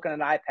rather than looking at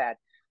an iPad.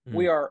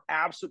 We are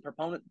absolute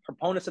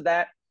proponents of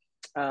that.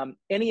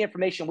 Any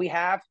information we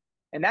have,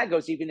 and that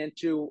goes even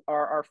into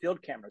our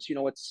field cameras.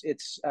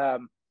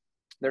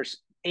 There's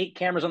 8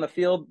 cameras on the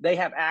field. They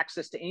have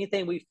access to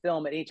anything we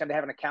film at any time. They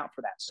have an account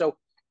for that. So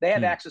they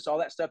have access to all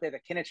that stuff. They have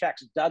a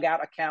Kinetrax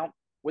dugout account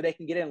where they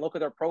can get in and look at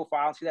their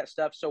profile and see that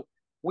stuff. So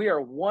we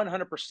are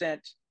 100%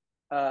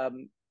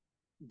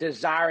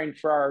 desiring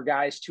for our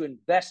guys to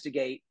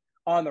investigate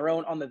on their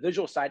own on the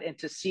visual side and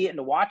to see it and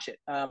to watch it.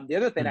 The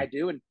other thing I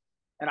do, and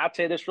I'll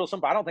tell you this real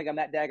simple, I don't think I'm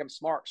that daggum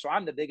smart. So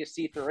I'm the biggest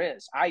thief there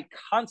is. I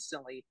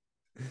constantly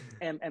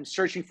am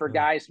searching for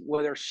guys,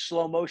 whether they're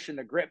slow motion,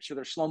 the grips, or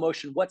they're slow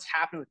motion, what's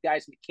happening with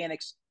guys'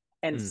 mechanics,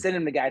 and send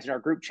them to guys in our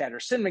group chat, or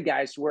send them to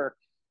guys where,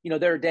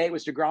 their day it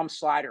was DeGrom's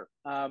slider.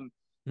 And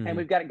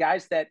we've got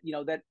guys that,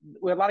 that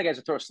we have a lot of guys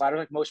that throw a slider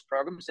like most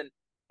programs.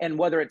 And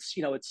whether it's,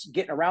 it's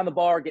getting around the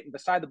ball or getting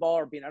beside the ball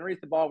or being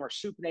underneath the ball or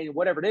supinating,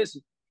 whatever it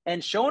is,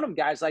 and showing them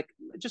guys like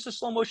just a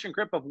slow motion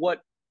grip of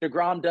what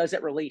DeGrom does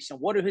at release and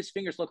what do his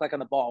fingers look like on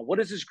the ball? What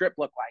does his grip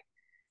look like?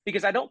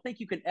 Because I don't think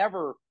you can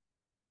ever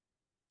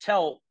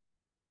tell,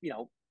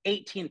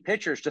 18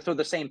 pitchers to throw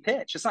the same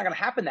pitch. It's not going to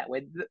happen that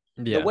way.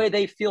 The way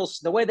they feel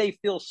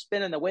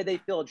spin and the way they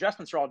feel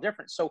adjustments are all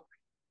different. So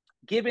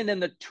giving them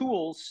the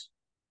tools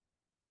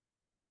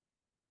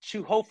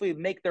to hopefully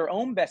make their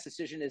own best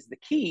decision is the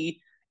key.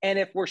 And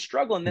if we're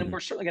struggling, then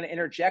we're certainly going to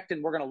interject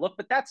and we're going to look.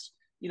 But that's,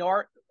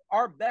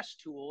 our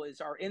best tool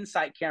is our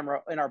insight camera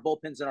in our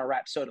bullpens and our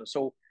Rapsodo.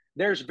 So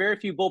there's very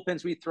few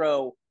bullpens we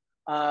throw.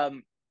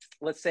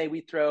 Let's say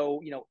we throw,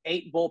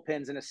 8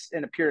 bullpens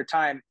in a period of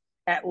time.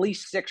 At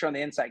least 6 are on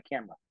the inside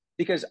camera.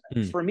 Because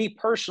for me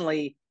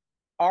personally,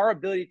 our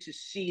ability to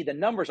see the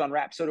numbers on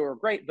Rapsodo are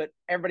great, but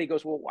everybody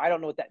goes, well, I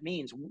don't know what that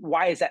means.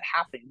 Why is that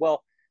happening?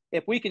 Well,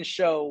 if we can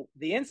show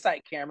the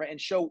inside camera and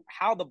show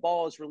how the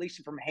ball is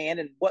releasing from hand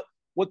and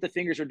what the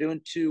fingers are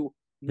doing to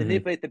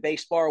manipulate the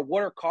baseball, or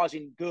what are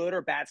causing good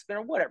or bad spin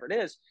or whatever it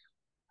is,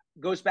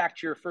 goes back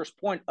to your first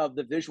point of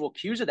the visual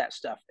cues of that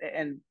stuff.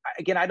 And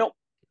again,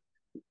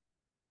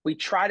 we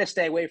try to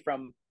stay away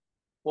from,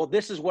 well,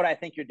 this is what I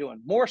think you're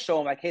doing. More so,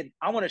 I'm like, hey,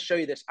 I want to show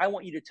you this. I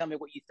want you to tell me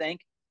what you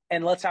think,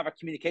 and let's have a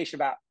communication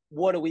about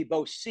what do we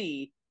both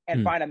see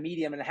and find a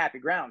medium and a happy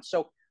ground.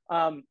 So,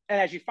 and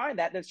as you find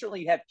that, then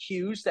certainly you have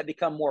cues that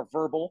become more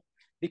verbal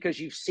because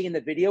you've seen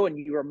the video and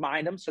you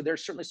remind them. So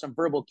there's certainly some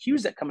verbal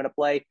cues that come into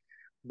play.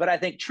 But I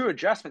think true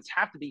adjustments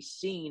have to be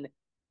seen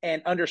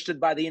and understood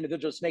by the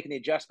individuals making the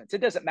adjustments.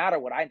 It doesn't matter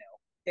what I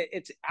know.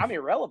 I'm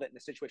irrelevant in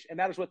this situation. It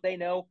matters what they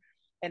know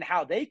and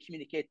how they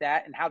communicate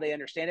that and how they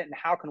understand it and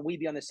how can we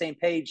be on the same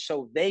page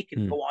so they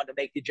can go on to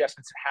make the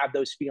adjustments and have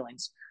those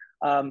feelings.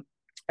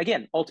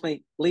 Again,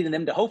 ultimately leading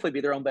them to hopefully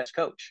be their own best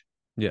coach.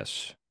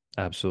 Yes,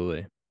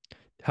 absolutely.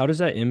 How does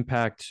that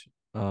impact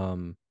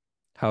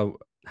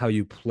how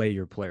you play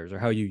your players or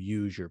how you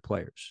use your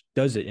players?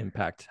 Does it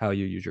impact how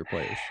you use your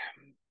players?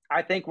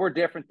 I think we're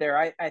different there.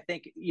 I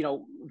think,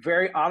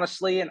 very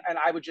honestly, and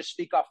I would just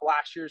speak off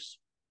last year's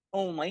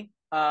only,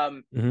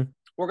 we're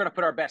going to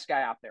put our best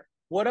guy out there.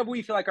 Whatever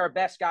we feel like our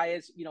best guy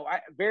is,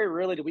 very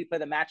rarely did we play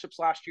the matchups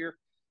last year.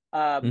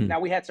 Now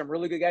we had some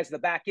really good guys at the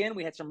back end.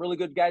 We had some really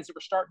good guys that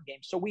were starting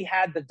games. So we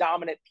had the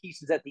dominant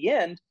pieces at the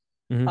end.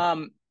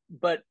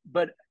 But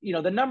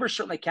the numbers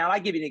certainly count. I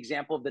give you an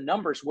example of the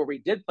numbers where we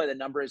did play the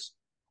numbers.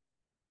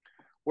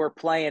 We're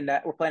playing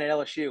at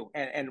LSU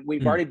and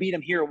we've already beat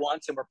them here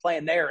once and we're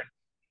playing there.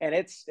 And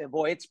it's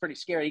pretty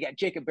scary. You got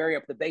Jacob Berry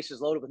up, the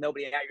bases loaded with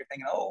nobody out. You're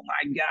thinking, oh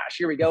my gosh,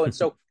 here we go. And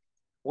so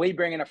we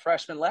bring in a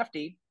freshman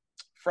lefty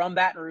from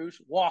Baton Rouge,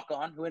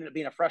 walk-on, who ended up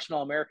being a freshman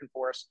All-American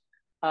for us.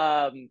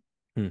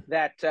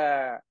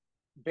 That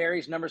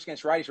Barry's numbers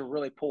against righties were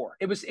really poor.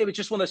 It was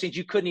just one of those things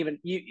you couldn't even.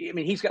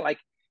 He's got like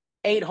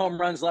 8 home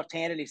runs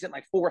left-handed. He's hitting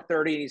like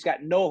 430, and he's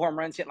got no home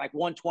runs hitting like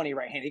 120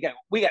 right-handed.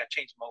 We got to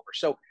change him over.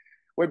 So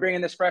we're bringing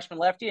this freshman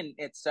lefty, and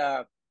it's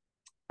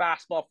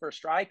fastball for a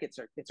strike. It's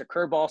a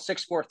curveball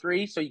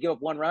 6-4-3. So you give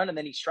up 1 run, and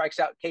then he strikes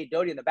out Cade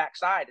Doty in the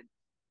backside,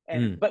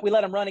 but we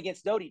let him run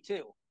against Doty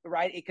too.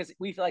 Right, because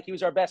we feel like he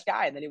was our best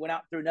guy, and then he went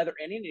out through another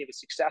inning and he was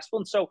successful.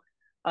 And so,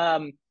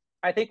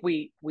 I think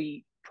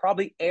we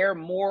probably err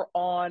more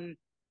on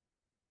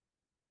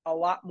a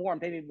lot more on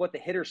maybe what the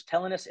hitter's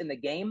telling us in the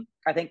game.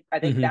 I think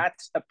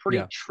that's a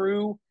pretty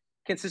true,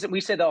 consistent.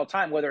 We say that all the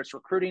time, whether it's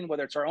recruiting,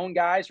 whether it's our own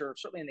guys, or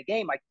certainly in the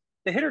game. Like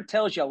the hitter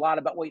tells you a lot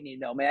about what you need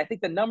to know. Man, I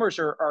think the numbers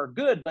are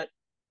good, but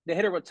the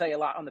hitter will tell you a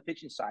lot on the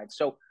pitching side.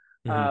 So,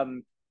 not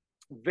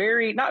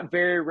very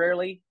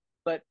rarely,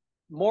 but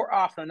more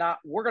often than not,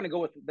 we're going to go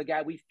with the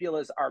guy we feel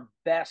is our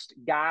best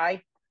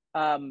guy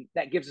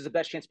that gives us the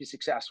best chance to be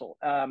successful.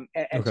 To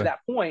that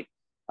point,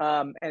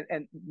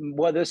 and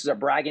whether this is a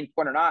bragging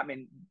point or not, I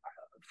mean,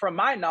 from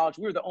my knowledge,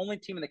 we were the only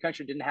team in the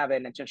country that didn't have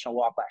an intentional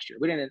walk last year.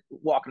 We didn't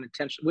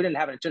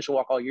have an intentional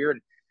walk all year,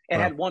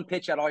 and had one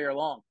pitch out all year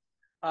long.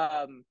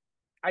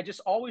 I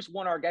just always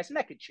want our guys, and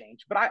that could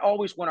change, but I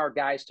always want our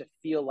guys to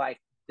feel like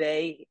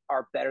they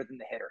are better than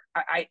the hitter.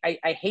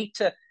 I hate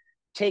to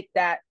take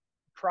that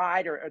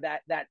pride or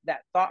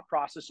that thought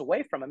process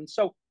away from them. And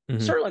so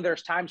certainly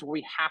there's times where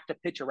we have to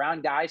pitch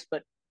around guys,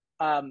 but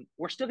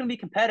we're still going to be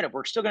competitive.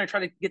 We're still going to try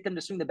to get them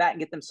to swing the bat and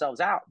get themselves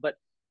out. But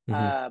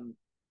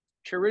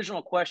to your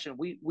original question,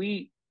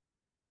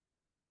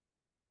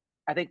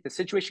 I think the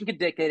situation could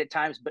dictate at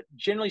times, but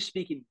generally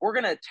speaking, we're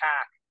going to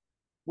attack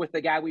with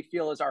the guy we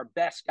feel is our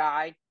best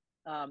guy.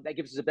 That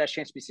gives us the best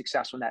chance to be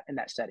successful in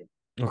that setting.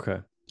 Okay.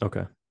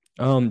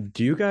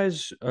 Do you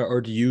guys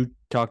or do you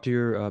talk to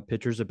your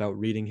pitchers about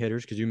reading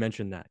hitters? Because you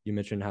mentioned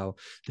how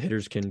the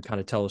hitters can kind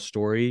of tell a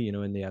story,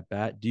 in the at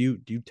bat. Do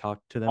you talk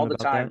to them all the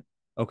about time? That?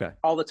 Okay.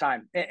 All the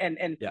time.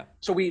 And yeah.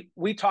 So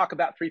we talk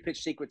about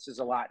 3-pitch sequences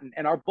a lot,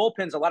 and our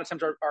bullpens a lot of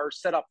times are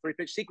set up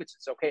 3-pitch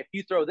sequences. Okay, if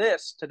you throw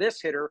this to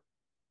this hitter,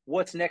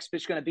 what's next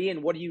pitch going to be,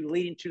 and what are you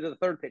leading to the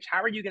third pitch?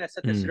 How are you going to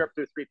set this hitter up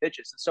through 3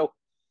 pitches? And so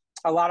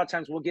a lot of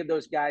times we'll give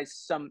those guys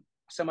some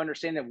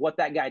understanding of what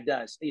that guy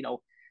does.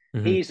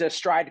 He's a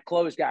stride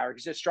close guy, or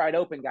he's a stride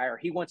open guy, or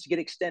he wants to get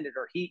extended,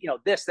 or he,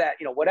 this, that,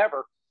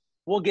 whatever.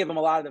 We'll give them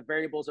a lot of the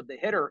variables of the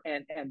hitter,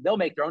 and they'll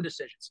make their own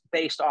decisions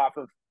based off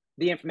of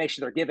the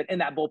information they're given in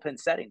that bullpen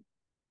setting.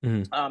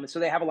 So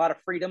they have a lot of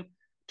freedom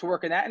to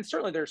work in that. And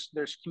certainly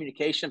there's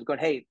communication of going,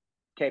 hey,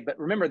 okay, but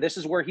remember, this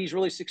is where he's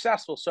really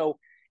successful. So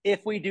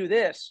if we do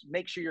this,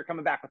 make sure you're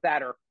coming back with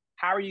that, or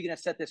how are you going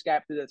to set this guy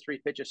up through the 3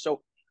 pitches?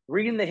 So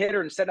reading the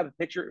hitter and setting up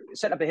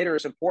a hitter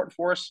is important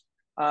for us.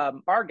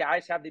 Our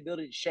guys have the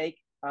ability to shake.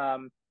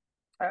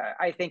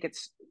 I think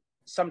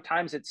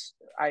sometimes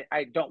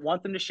I don't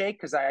want them to shake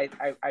because I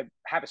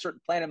have a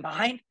certain plan in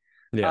mind.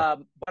 Yeah.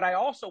 But I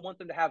also want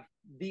them to have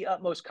the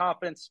utmost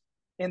confidence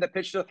in the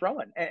pitch they're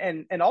throwing.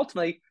 And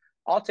ultimately,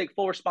 I'll take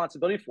full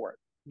responsibility for it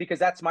because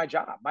that's my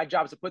job. My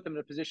job is to put them in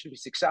a position to be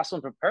successful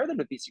and prepare them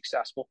to be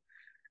successful.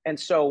 And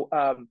so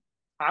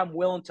I'm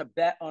willing to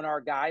bet on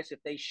our guys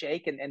if they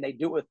shake and they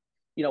do it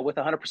with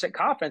 100%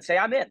 confidence. Hey,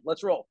 I'm in.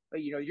 Let's roll.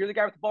 You're the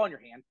guy with the ball in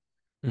your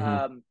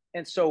hand.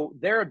 And so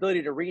their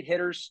ability to read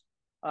hitters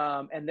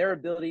and their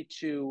ability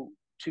to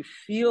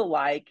feel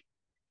like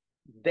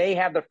they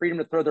have the freedom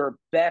to throw their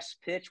best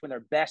pitch when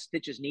their best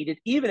pitch is needed,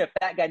 even if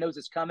that guy knows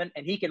it's coming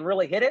and he can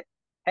really hit it.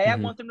 Hey, I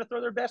want them to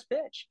throw their best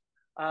pitch.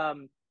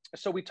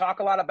 So we talk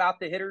a lot about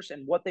the hitters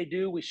and what they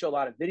do. We show a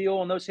lot of video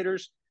on those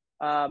hitters.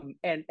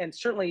 And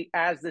certainly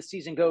as the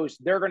season goes,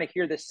 they're going to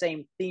hear the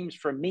same themes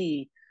from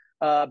me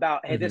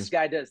about, hey, this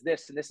guy does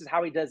this, and this is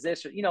how he does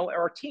this, or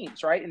our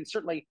teams, right? And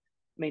certainly,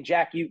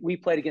 Jack, we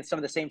played against some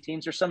of the same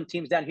teams. There's some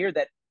teams down here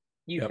that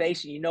you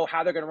face, and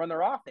how they're going to run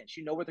their offense.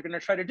 You know what they're going to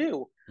try to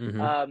do.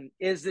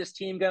 Is this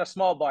team going to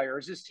small ball, or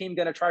is this team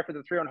going to try for the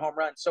 3-run home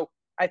run? So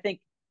I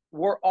think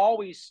we're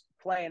always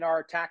playing our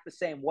attack the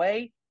same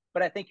way,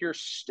 but I think you're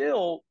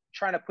still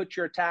trying to put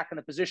your attack in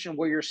a position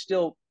where you're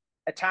still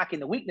attacking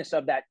the weakness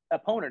of that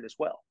opponent as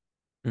well.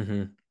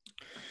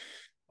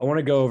 I want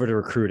to go over to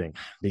recruiting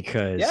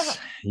because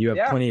you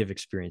have plenty of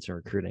experience in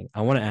recruiting.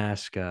 I want to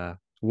ask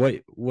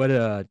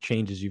what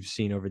changes you've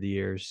seen over the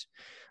years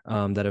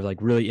that have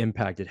really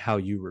impacted how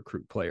you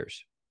recruit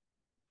players.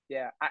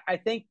 Yeah, I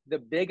think the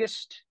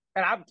biggest,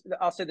 and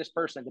I'll say this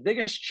personally, the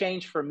biggest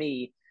change for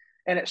me,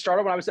 and it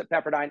started when I was at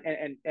Pepperdine,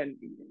 and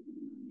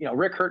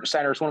Rick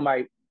Hertensteiner is one of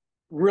my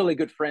really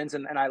good friends,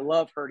 and I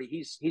love Herty.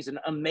 He's an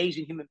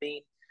amazing human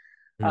being.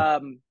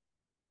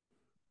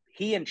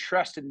 He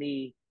entrusted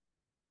me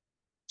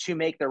to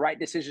make the right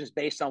decisions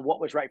based on what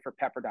was right for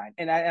Pepperdine.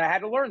 And I had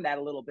to learn that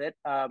a little bit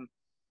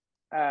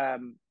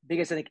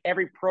because I think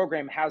every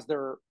program has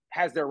their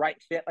right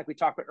fit, like we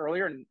talked about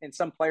earlier, and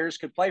some players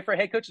could play for a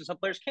head coach and some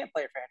players can't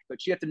play for a head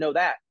coach. You have to know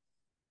that.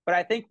 But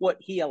I think what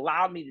he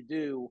allowed me to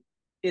do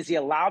is he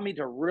allowed me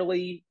to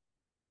really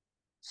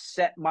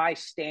set my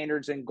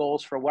standards and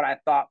goals for what I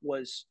thought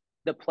was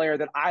the player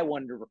that I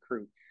wanted to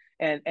recruit.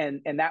 And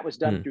that was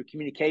done through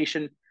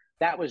communication.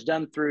 That was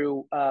done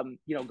through,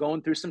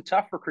 going through some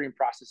tough recruiting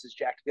processes,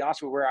 Jack, to be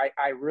honest with you, where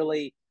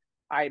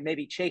I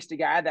maybe chased a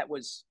guy that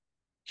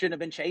shouldn't have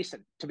been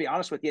chasing, to be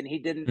honest with you. And he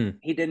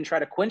didn't try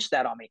to quench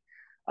that on me.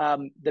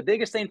 The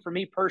biggest thing for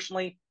me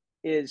personally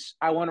is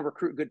I want to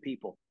recruit good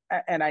people.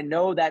 And I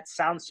know that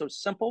sounds so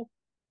simple.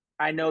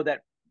 I know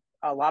that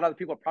a lot of the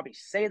people probably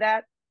say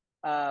that.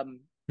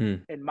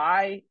 In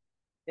my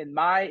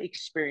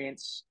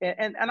experience,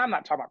 and I'm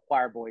not talking about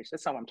choir boys.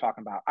 That's not what I'm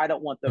talking about. I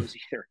don't want those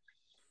either.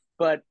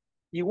 But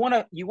you want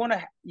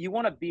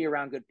to be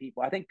around good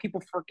people. I think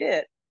people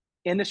forget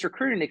in this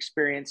recruiting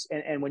experience,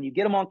 and when you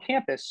get them on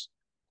campus,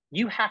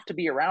 you have to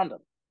be around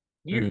them.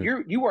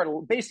 You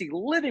are basically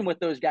living with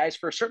those guys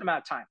for a certain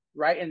amount of time,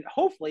 right? And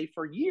hopefully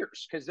for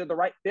years, because they're the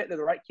right fit, they're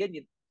the right kid,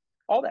 and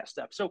all that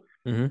stuff. So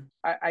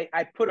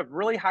I put a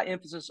really high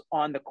emphasis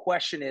on the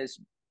question is,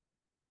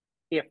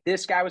 if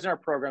this guy was in our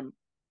program,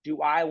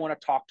 do I want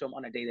to talk to him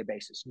on a daily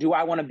basis? Do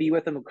I want to be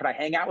with him? Could I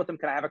hang out with him?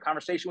 Can I have a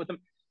conversation with him?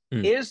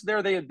 Mm. Is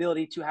there the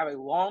ability to have a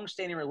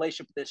long-standing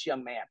relationship with this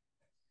young man?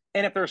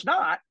 And if there's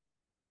not,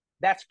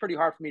 that's pretty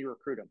hard for me to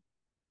recruit him.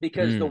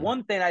 Because the Mm.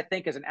 one thing I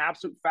think is an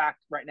absolute fact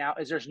right now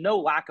is there's no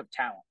lack of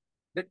talent.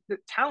 The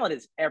talent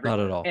is Not at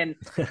everywhere. all.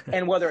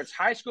 And whether it's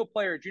high school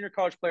player, junior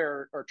college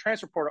player, or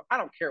transfer portal, I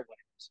don't care what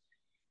it is.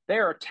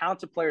 There are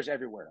talented players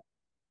everywhere.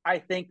 I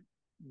think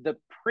the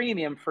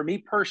premium for me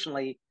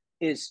personally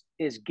is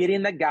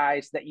getting the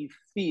guys that you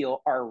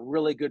feel are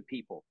really good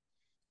people.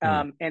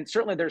 Mm. And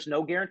certainly there's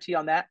no guarantee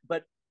on that.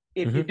 But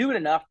if you Hmm. do it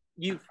enough,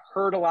 you've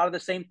heard a lot of the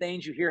same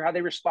things. You hear how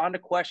they respond to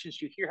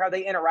questions. You hear how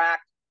they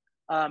interact.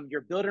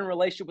 You're building a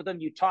relationship with them.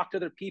 You talk to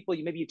other people.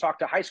 You talk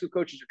to high school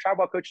coaches or travel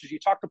ball coaches. You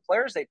talk to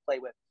players they play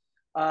with.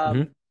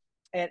 Hmm.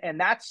 And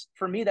that's,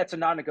 for me, that's a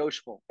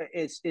non-negotiable.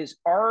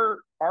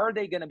 Are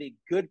they going to be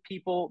good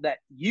people that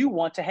you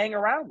want to hang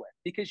around with,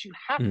 because you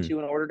have Mm. to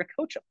in order to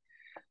coach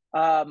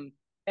them.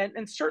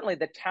 And certainly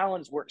the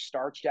talent is where it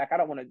starts, Jack. I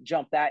don't want to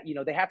jump that.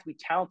 They have to be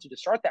talented to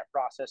start that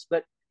process.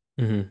 But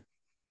Hmm.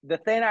 the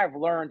thing I've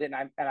learned, and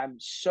I'm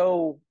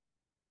so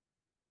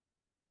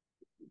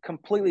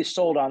completely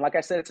sold on, like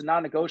I said, it's a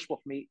non-negotiable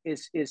for me,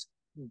 is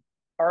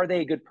are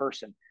they a good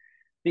person?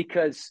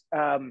 Because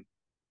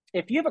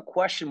if you have a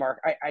question mark,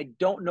 I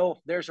don't know if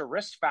there's a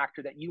risk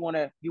factor that you want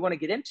to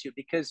get into,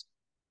 because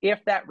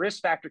if that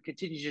risk factor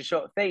continues to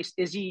show at face,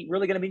 is he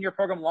really going to be in your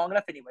program long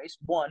enough anyways?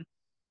 One.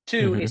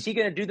 Two, Hmm. is he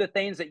going to do the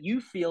things that you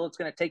feel it's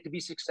going to take to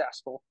be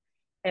successful?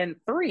 And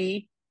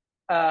three,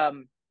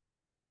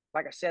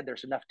 like I said,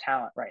 there's enough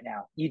talent right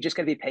now. You just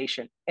got to be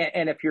patient.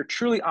 And if you're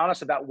truly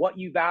honest about what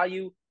you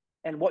value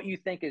and what you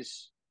think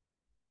is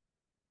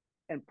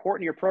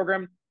important to your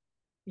program,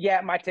 yeah,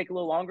 it might take a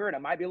little longer and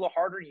it might be a little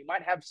harder. You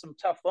might have some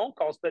tough phone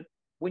calls, but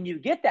when you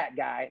get that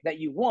guy that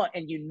you want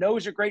and you know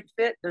is a great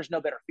fit, there's no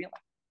better feeling.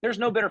 There's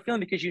no better feeling,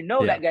 because you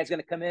know Yeah. that guy's going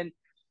to come in,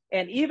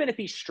 and even if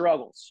he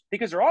struggles,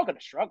 because they're all going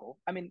to struggle.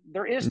 I mean,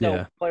 there is no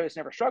Yeah. player that's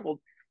never struggled.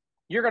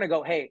 You're going to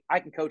go, hey, I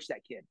can coach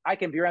that kid. I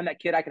can be around that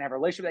kid. I can have a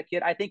relationship with that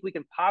kid. I think we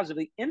can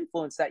positively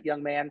influence that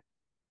young man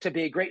to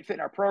be a great fit in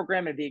our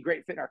program and be a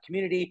great fit in our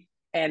community.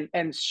 And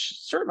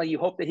certainly you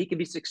hope that he can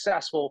be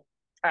successful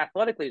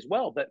athletically as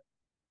well. But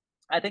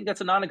I think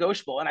that's a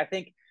non-negotiable. And I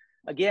think,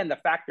 again, the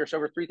fact there's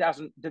over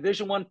 3,000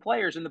 Division I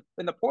players in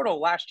the portal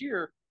last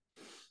year,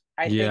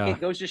 I think Yeah. it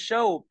goes to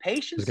show I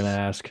was gonna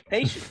ask.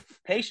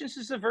 patience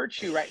is a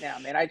virtue right now,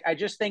 man. I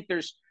just think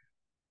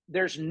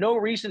there's no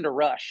reason to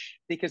rush,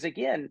 because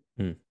again,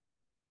 Hmm.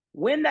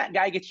 when that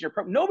guy gets in your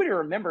program, nobody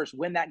remembers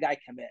when that guy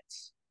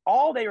commits.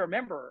 All they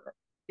remember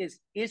is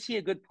he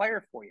a good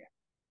player for you?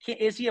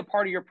 Is he a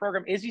part of your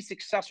program? Is he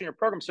successful in your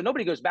program? So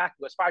nobody goes back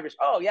and goes 5 years.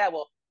 Oh yeah,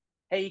 well,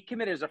 hey, he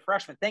committed as a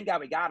freshman. Thank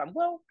God we got him.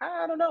 Well,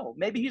 I don't know.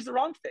 Maybe he's the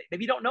wrong fit.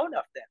 Maybe you don't know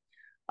enough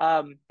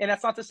then. And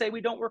that's not to say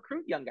we don't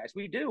recruit young guys.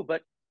 We do,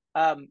 but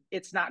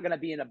it's not going to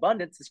be in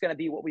abundance. It's going to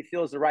be what we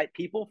feel is the right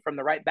people from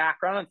the right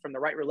background and from the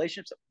right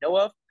relationships that we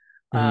know of.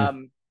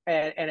 Hmm.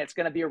 And it's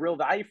going to be a real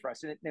value for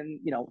us. And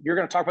you're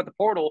going to talk about the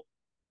portal.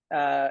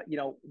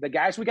 The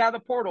guys we got out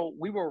of the portal,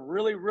 we were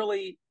really,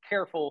 really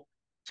careful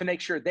to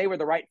make sure they were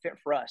the right fit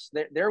for us.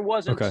 There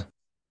wasn't, Okay.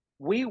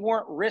 we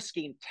weren't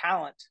risking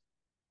talent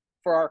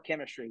for our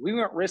chemistry. We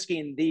weren't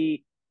risking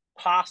the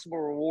possible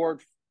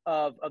reward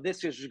of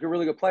this is a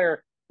really good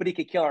player, but he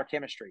could kill our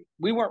chemistry.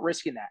 We weren't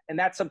risking that. And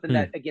that's something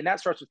that, Hmm. again, that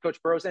starts with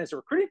Coach Burrows. And as a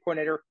recruiting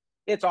coordinator,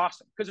 it's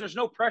awesome, because there's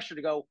no pressure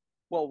to go,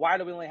 well, why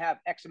do we only have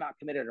X amount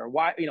committed? Or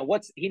why,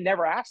 he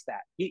never asked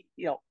that.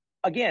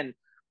 Again,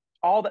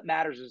 all that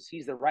matters is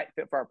he's the right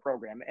fit for our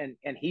program.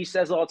 And he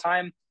says all the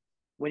time,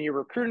 when you're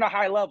recruiting a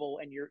high level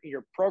and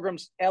your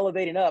program's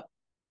elevating up,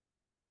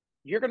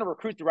 you're going to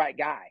recruit the right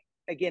guy.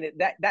 Again,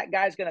 that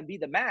guy's going to be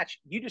the match.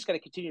 You just got to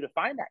continue to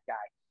find that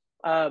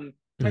guy.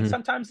 And Hmm.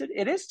 sometimes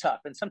it is tough,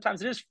 and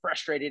sometimes it is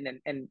frustrating.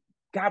 And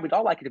God, we'd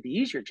all like it to be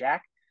easier,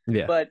 Jack.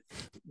 Yeah. But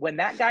when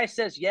that guy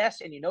says yes,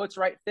 and it's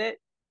the right fit,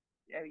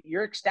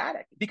 you're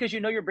ecstatic, because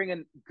you're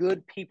bringing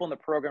good people in the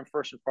program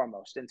first and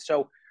foremost. And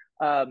so,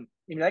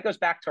 that goes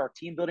back to our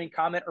team building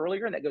comment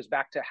earlier, and that goes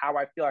back to how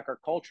I feel like our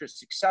culture is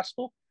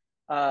successful.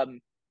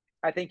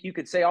 I think you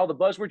could say all the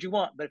buzzwords you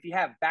want, but if you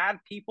have bad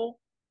people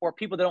or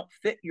people that don't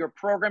fit your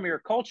program or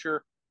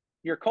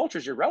your culture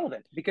is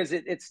irrelevant, because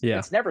Yeah.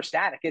 it's never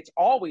static. It's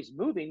always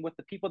moving with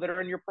the people that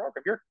are in your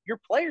program. Your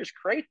players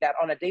create that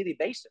on a daily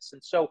basis,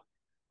 and so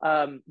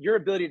your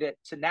ability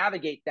to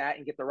navigate that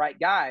and get the right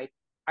guy,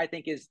 I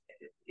think is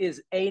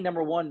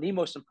number one, the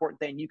most important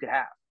thing you could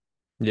have.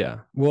 Yeah.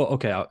 Well,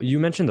 okay. You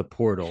mentioned the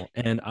portal,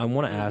 and I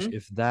want to ask Mm-hmm.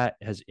 if that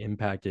has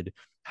impacted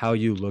how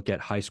you look at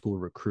high school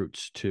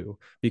recruits too,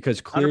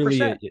 because clearly,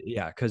 100%.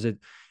 yeah, because it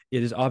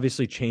has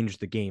obviously changed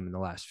the game in the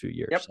last few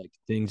years. Yep. Like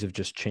things have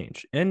just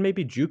changed, and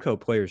maybe JUCO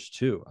players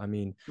too. I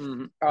mean,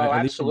 Mm-hmm. Oh,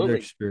 at least in your absolutely.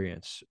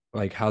 experience,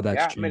 like how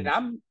that's Yeah. I mean,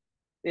 changed.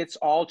 it's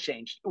all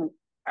changed.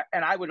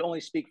 And I would only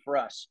speak for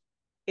us.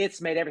 It's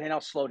made everything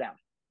else slow down.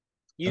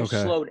 You've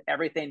Okay. slowed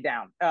everything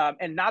down.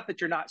 And not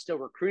that you're not still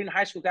recruiting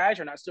high school guys,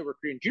 or not still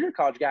recruiting junior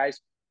college guys.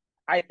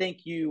 I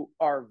think you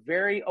are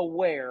very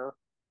aware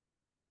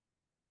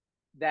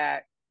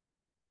that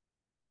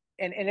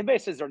and anybody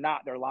says they're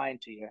not, they're lying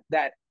to you.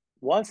 That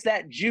once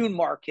that June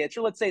mark hits,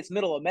 or let's say it's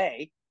middle of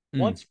May,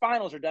 once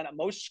finals are done at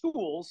most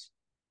schools,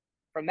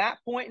 from that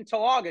point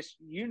until August,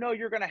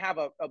 you're going to have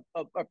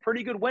a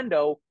pretty good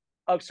window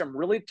of some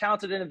really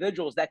talented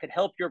individuals that could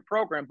help your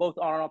program both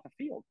on and off the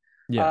field.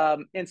 Yeah.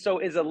 And so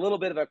is it a little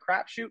bit of a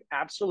crapshoot?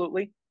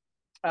 Absolutely.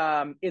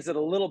 Is it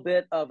a little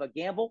bit of a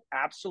gamble?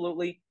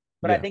 Absolutely.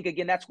 But I think,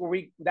 again, that's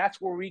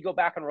where we go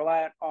back and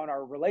rely on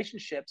our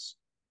relationships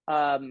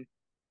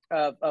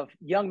of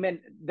young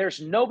men.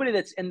 There's nobody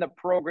that's in the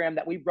program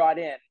that we brought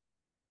in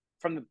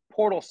from the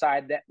portal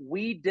side that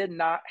we did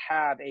not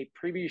have a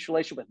previous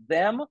relationship with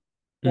them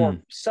or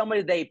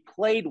somebody they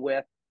played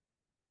with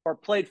or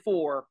played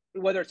for,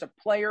 whether it's a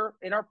player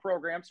in our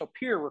program, so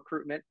peer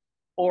recruitment,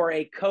 or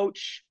a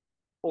coach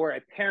or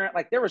a parent.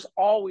 Like, there was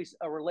always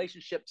a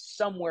relationship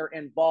somewhere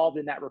involved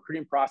in that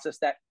recruiting process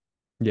that,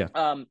 I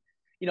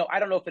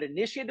don't know if it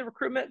initiated the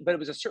recruitment, but it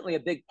was certainly a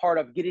big part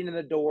of getting in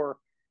the door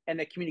and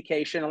the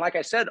communication. And like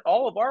I said,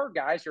 all of our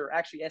guys are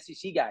actually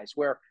SEC guys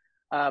where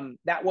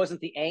that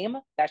wasn't the aim.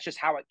 That's just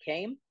how it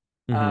came.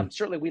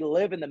 Certainly we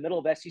live in the middle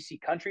of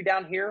SEC country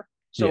down here.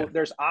 So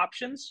there's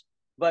options,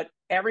 but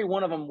every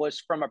one of them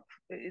was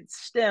it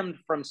stemmed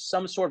from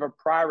some sort of a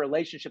prior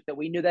relationship that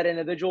we knew that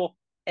individual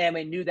and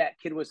we knew that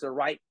kid was the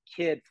right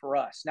kid for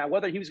us. Now,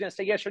 whether he was going to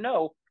say yes or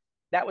no,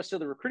 that was still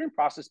the recruiting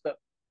process, but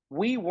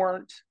we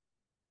weren't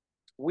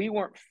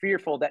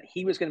fearful that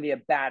he was going to be a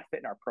bad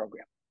fit in our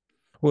program.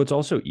 Well, it's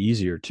also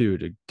easier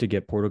too to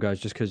get portal guys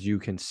just because you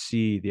can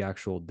see the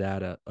actual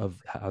data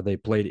of how they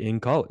played in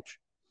college.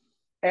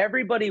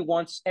 Everybody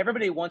wants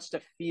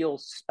to feel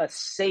a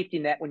safety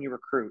net when you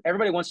recruit.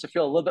 Everybody wants to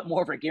feel a little bit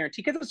more of a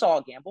guarantee because it's all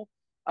a gamble.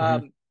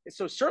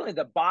 So certainly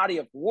the body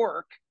of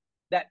work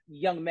that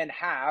young men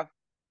have,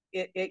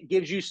 it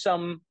gives you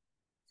some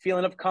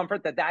feeling of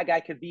comfort that guy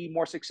could be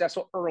more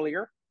successful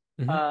earlier,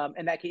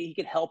 and that he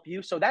could help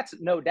you. So that's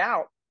no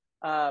doubt.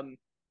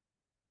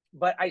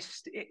 But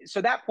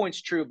so that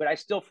point's true. But I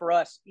still, for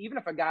us, even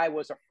if a guy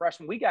was a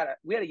freshman, we had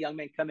a young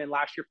man come in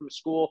last year from a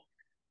school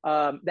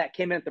that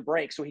came in at the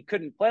break, so he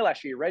couldn't play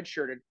last year. He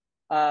redshirted,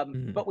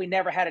 but we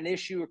never had an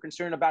issue or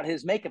concern about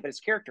his makeup and his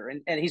character,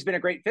 and he's been a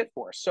great fit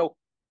for us. So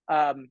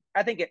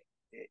I think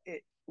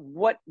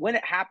when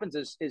it happens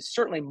is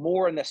certainly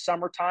more in the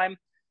summertime,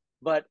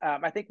 but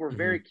I think we're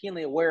very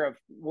keenly aware of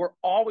we're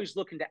always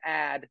looking to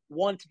add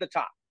one to the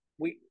top.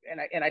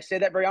 I say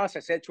that very honestly.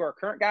 I said it to our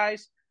current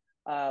guys.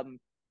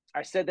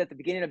 I said that at the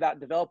beginning about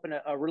developing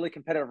a really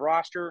competitive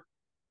roster.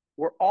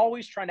 We're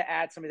always trying to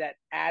add somebody that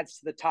adds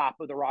to the top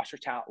of the roster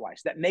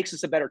talent-wise, that makes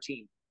us a better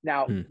team.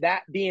 Now,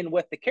 that being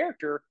with the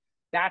character,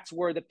 that's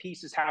where the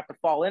pieces have to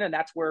fall in, and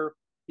that's where,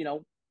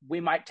 we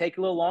might take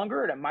a little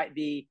longer, and it might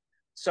be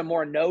some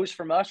more no's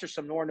from us or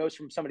some more no's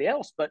from somebody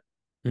else, but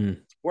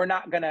we're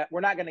not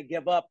gonna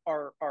give up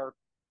our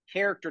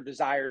character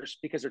desires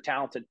because they're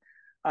talented.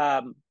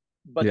 But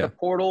the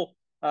portal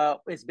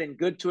has been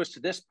good to us to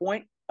this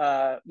point.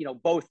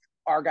 Both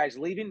our guys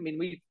leaving. I mean,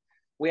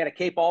 we had a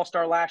Cape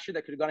All-Star last year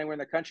that could have gone anywhere in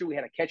the country. We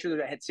had a catcher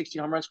that had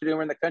 16 home runs, could go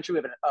anywhere in the country.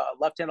 We have a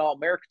left-hand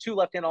All-American, 2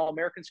 left-hand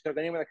All-Americans could have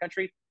gone anywhere in the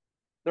country.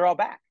 They're all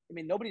back. I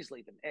mean, nobody's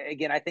leaving.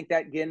 Again, I think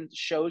that,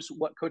 shows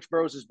what Coach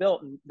Burrows has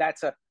built, and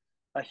that's a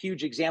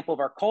huge example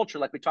of our culture,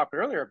 like we talked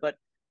earlier. But,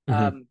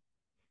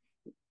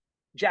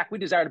 Jack, we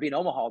desire to be in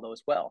Omaha, though,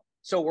 as well.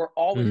 So we're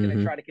always going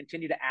to try to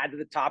continue to add to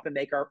the top and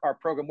make our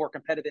program more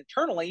competitive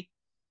internally,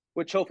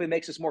 which hopefully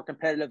makes us more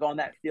competitive on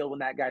that field when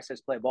that guy says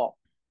play ball.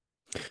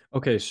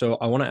 Okay, so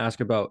I want to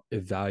ask about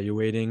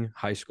evaluating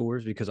high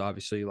schoolers because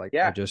obviously, like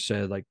I just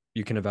said, like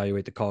you can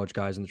evaluate the college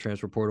guys in the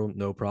transfer portal,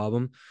 no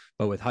problem.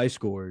 But with high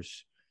schoolers,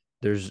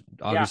 there's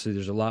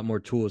a lot more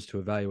tools to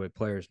evaluate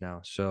players now.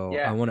 So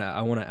I want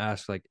to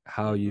ask like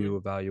how you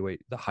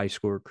evaluate the high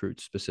school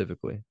recruits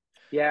specifically.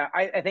 Yeah,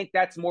 I think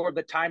that's more of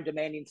the time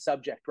demanding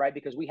subject, right?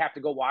 Because we have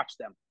to go watch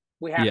them.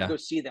 We have to go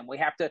see them. We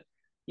have to,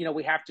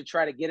 we have to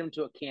try to get them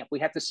to a camp.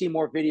 We have to see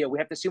more video. We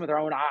have to see them with our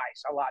own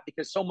eyes a lot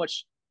because so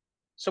much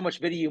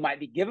video you might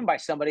be given by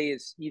somebody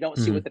is you don't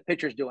see what the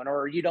pitcher's doing,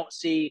 or you don't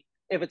see,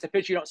 if it's a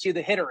pitcher, you don't see who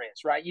the hitter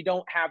is, right? You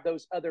don't have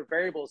those other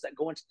variables that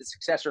go into the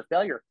success or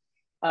failure.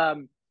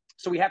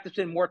 So we have to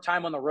spend more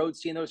time on the road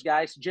seeing those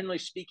guys. Generally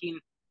speaking,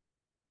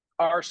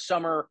 our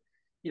summer,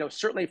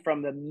 certainly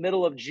from the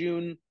middle of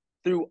June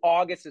through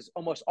August is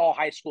almost all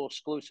high school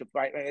exclusive,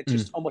 right? It's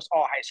just almost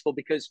all high school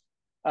because,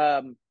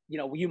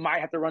 you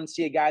might have to run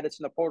see a guy that's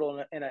in the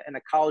portal in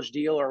a college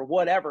deal or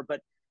whatever,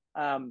 but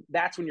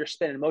that's when you're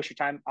spending most of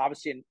your time,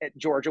 obviously, at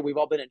Georgia. We've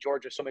all been in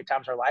Georgia so many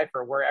times in our life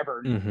or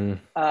wherever.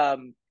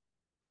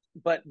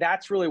 But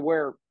that's really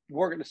where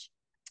we're going to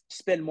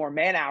spend more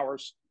man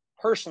hours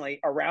personally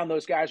around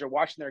those guys or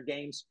watching their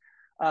games.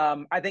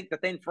 I think the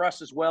thing for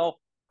us as well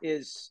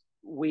is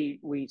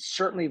we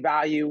certainly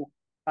value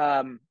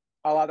a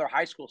lot of their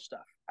high school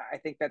stuff. I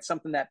think that's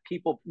something that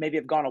people maybe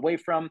have gone away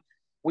from.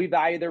 We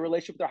value their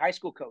relationship with their high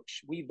school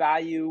coach. We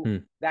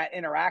value that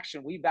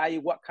interaction. We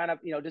value what kind of,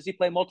 does he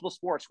play multiple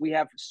sports? We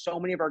have so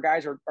many of our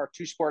guys are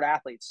 2-sport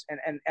athletes.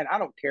 And I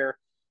don't care.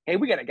 hey,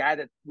 we got a guy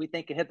that we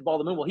think can hit the ball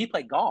to the moon. Well, he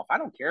played golf. I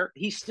don't care.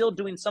 He's still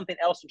doing something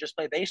else than just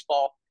play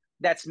baseball.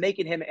 That's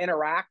making him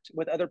interact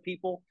with other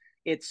people.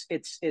 It's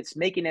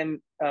making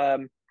him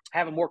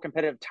have a more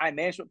competitive time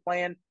management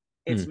plan.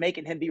 It's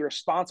making him be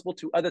responsible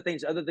to other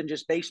things other than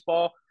just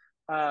baseball.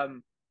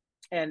 And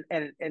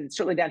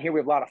certainly down here we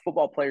have a lot of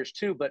football players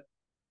too, but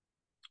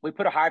we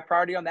put a high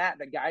priority on that.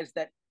 The guys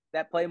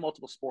that play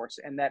multiple sports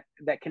and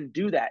that can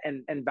do that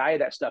and value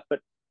that stuff. But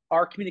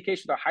our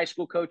communication with our high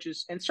school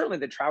coaches and certainly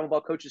the travel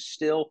ball coaches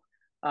still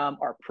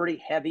are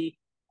pretty heavy.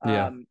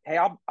 Hey,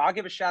 I'll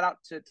give a shout out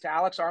to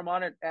Alex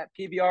Armand at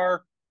PBR,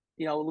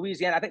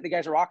 Louisiana. I think the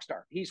guy's a rock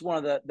star. He's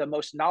one of the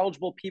most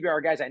knowledgeable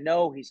PBR guys I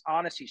know. He's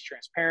honest. He's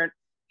transparent.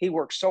 He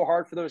works so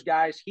hard for those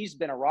guys. He's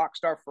been a rock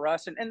star for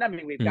us. And I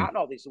mean, we've gotten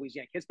all these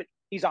Louisiana kids, but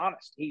he's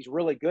honest. He's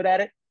really good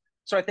at it.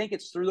 So I think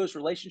it's through those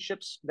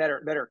relationships that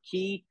are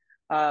key.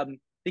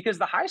 Because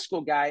the high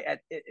school guy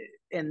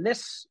in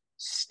this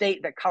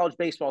state that college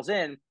baseball's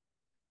in,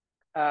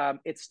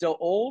 it's still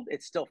old,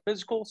 it's still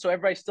physical. So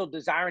everybody's still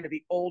desiring to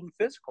be old and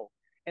physical.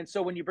 And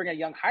so when you bring a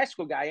young high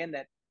school guy in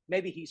that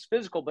maybe he's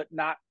physical, but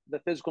not the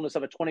physicalness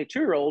of a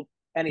 22-year-old,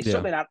 and he's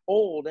certainly not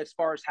old as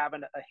far as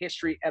having a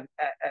history at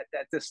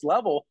this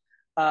level,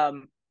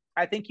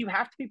 I think you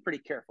have to be pretty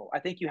careful. I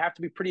think you have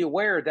to be pretty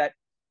aware that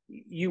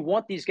you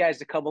want these guys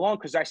to come along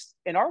because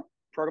in our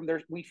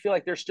program, we feel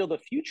like they're still the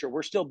future.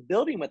 We're still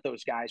building with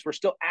those guys. We're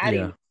still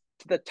adding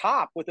to the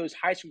top with those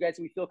high school guys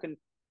that we feel can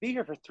be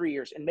here for 3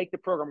 years and make the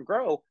program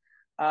grow.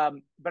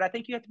 But I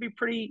think you have to be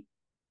pretty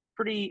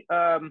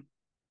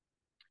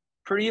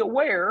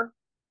aware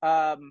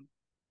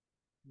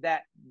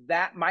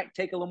that might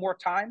take a little more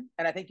time.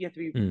 And I think you have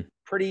to be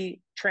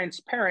pretty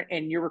transparent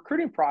in your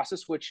recruiting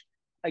process, which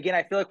again,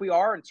 I feel like we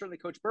are. And certainly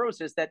Coach Burrows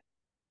says that,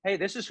 hey,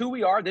 this is who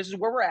we are. This is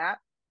where we're at.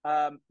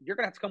 You're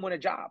going to have to come win a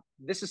job.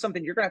 This is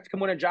something you're going to have to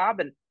come win a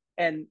job.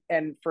 And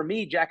for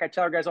me, Jack, I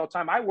tell our guys all the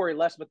time, I worry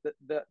less with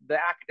the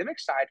academic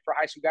side for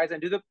high school guys than I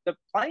do the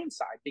playing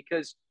side,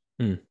 because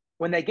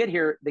when they get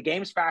here, the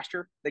game's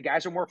faster. The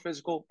guys are more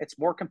physical. It's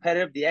more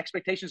competitive. The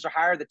expectations are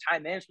higher. The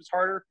time management's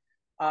harder.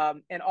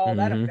 And all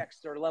that affects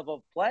their level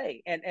of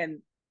play.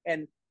 And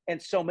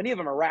so many of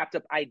them are wrapped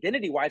up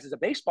identity wise as a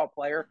baseball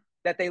player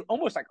that they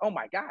almost like, oh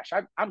my gosh,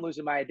 I'm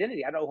losing my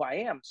identity. I know who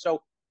I am.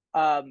 So,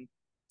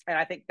 and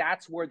I think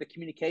that's where the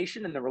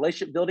communication and the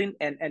relationship building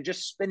and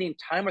just spending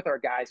time with our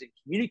guys and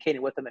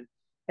communicating with them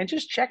and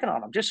just checking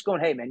on them, just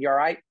going, hey man, you all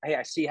right? Hey,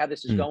 I see how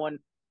this is going.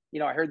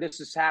 I heard this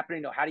is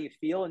happening. How do you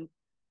feel? And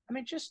I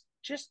mean, just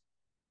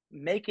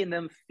making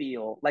them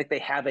feel like they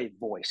have a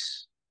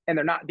voice and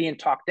they're not being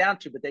talked down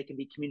to, but they can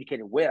be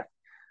communicated with.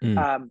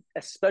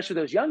 Especially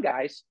those young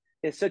guys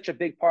is such a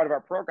big part of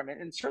our program.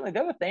 And certainly the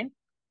other thing,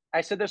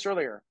 I said this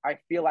earlier, I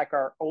feel like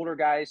our older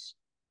guys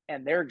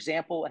and their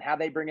example and how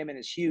they bring them in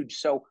is huge.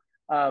 So,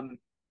 on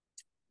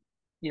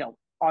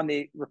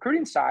the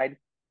recruiting side,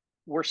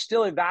 we're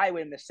still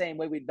evaluating the same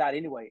way we'd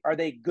evaluate anyway. Are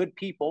they good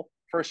people,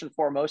 first and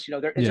foremost?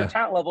 Is their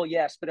talent level?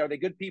 Yes. But are they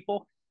good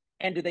people?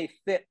 And do they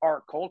fit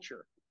our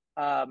culture?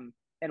 And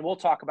we'll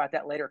talk about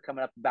that later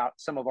coming up about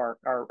some of our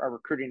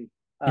recruiting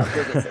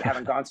visits that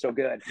haven't gone so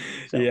good.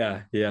 So.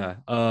 Yeah.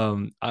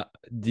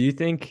 Do you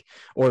think,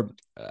 or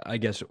I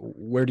guess,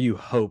 where do you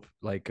hope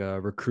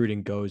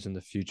recruiting goes in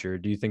the future?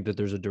 Do you think that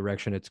there's a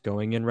direction it's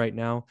going in right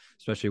now,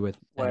 especially with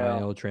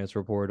NIL,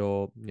 transfer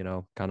portal,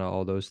 kind of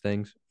all those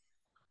things?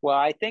 Well,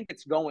 I think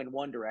it's going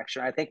one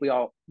direction. I think we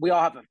all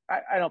have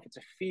I don't know if it's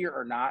a fear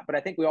or not, but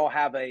I think we all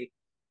have a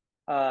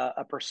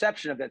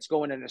perception of that's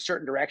going in a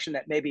certain direction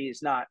that maybe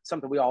is not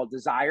something we all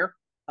desire.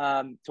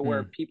 To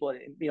where people,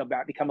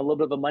 become a little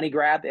bit of a money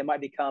grab. It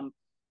might become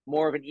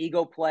more of an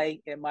ego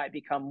play. It might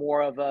become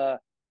more of a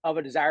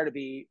desire to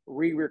be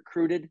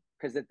re-recruited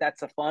because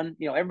that's a fun.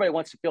 Everybody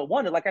wants to feel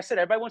wanted. Like I said,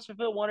 everybody wants to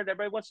feel wanted.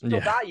 Everybody wants to feel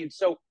valued.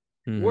 So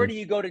where do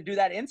you go to do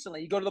that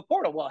instantly? You go to the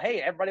portal. Well,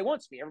 hey, everybody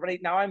wants me.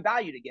 Now I'm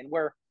valued again.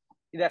 Where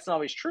that's not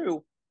always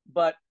true.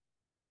 But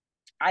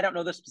I don't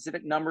know the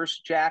specific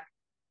numbers, Jack.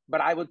 But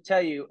I would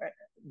tell you,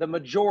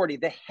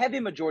 the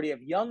heavy majority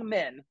of young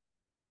men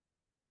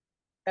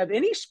of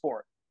any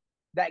sport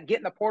that get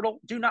in the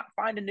portal do not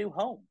find a new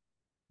home.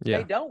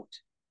 They don't.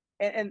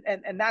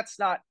 And that's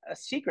not a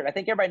secret. I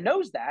think everybody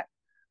knows that.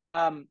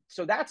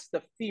 So that's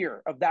the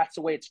fear of that's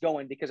the way it's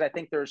going, because I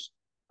think there's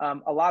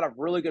a lot of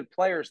really good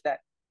players that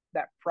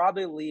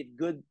probably leave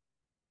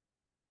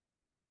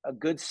a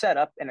good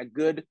setup and a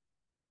good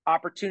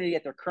opportunity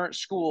at their current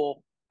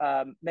school,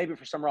 maybe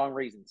for some wrong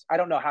reasons. I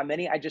don't know how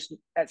many.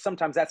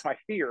 Sometimes that's my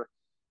fear.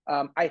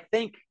 I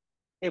think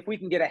if we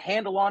can get a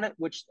handle on it,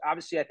 which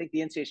obviously I think the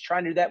NCAA is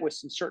trying to do that with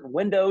some certain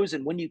windows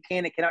and when you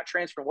can and cannot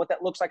transfer and what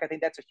that looks like, I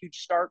think that's a huge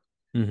start.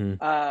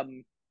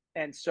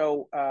 And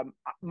so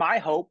my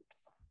hope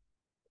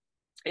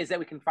is that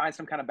we can find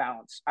some kind of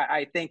balance.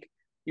 I think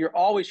you're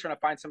always trying to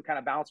find some kind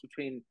of balance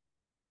between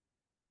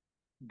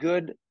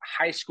good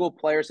high school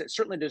players that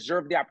certainly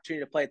deserve the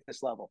opportunity to play at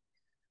this level,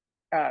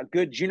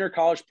 good junior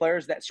college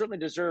players that certainly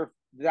deserve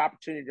the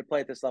opportunity to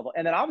play at this level,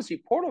 and then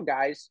obviously portal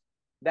guys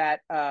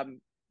that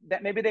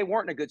that maybe they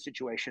weren't in a good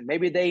situation.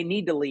 Maybe they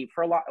need to leave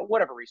for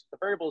whatever reason. The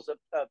variables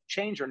of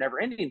change are never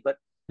ending, but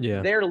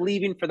Yeah. they're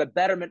leaving for the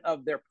betterment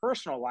of their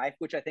personal life,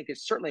 which I think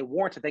is certainly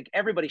warranted. I think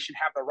everybody should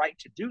have the right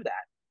to do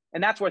that.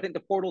 And that's where I think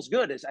the portal's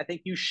good is I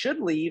think you should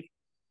leave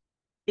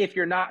if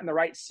you're not in the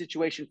right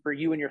situation for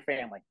you and your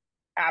family.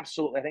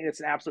 Absolutely. I think it's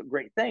an absolute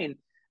great thing.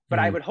 But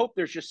I would hope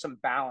there's just some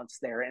balance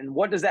there. And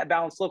what does that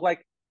balance look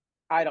like?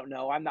 I don't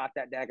know. I'm not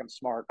that daggum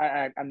smart.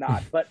 I'm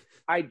not. But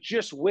I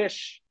just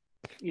wish,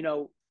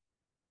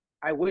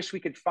 I wish we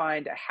could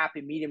find a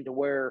happy medium to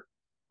where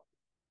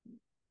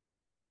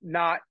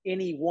not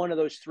any one of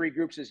those three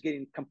groups is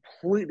getting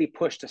completely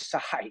pushed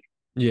aside.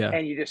 Yeah.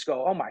 And you just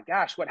go, oh my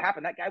gosh, what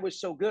happened? That guy was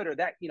so good. Or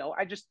that,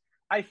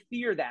 I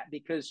fear that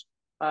because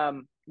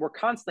we're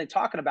constantly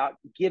talking about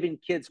giving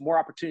kids more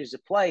opportunities to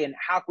play and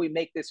how can we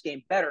make this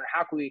game better and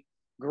how can we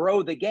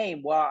grow the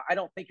game? Well, I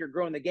don't think you're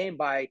growing the game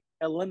by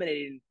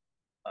eliminating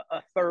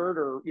a third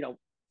or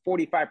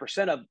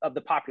 45% of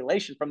the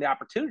population from the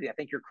opportunity. I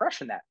think you're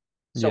crushing that.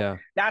 So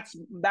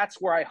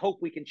that's where I hope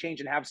we can change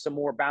and have some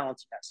more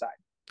balance on that side.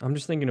 I'm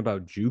just thinking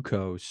about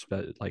JUCO,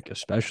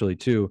 especially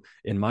too.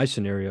 In my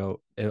scenario,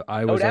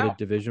 I was at a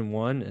Division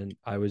I, and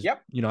I was,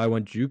 I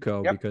went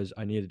JUCO because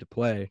I needed to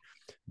play.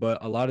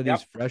 But a lot of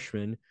these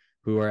freshmen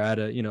who are at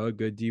a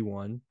good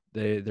D1,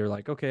 they're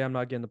like, okay, I'm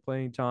not getting the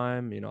playing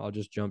time. I'll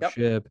just jump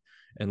ship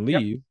and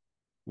leave.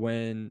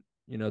 When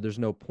there's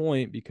no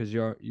point because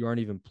you aren't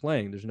even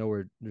playing.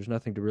 There's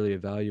nothing to really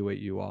evaluate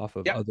you off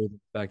of other than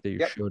the fact that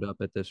you showed up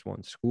at this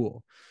one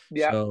school.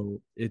 So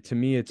to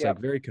me, it's like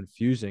very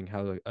confusing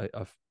how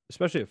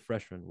especially a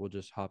freshman will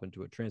just hop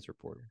into a transfer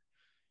portal.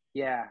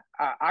 Yeah,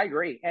 I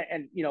agree.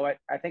 And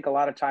I think a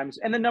lot of times,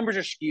 and the numbers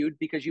are skewed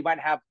because you might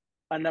have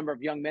a number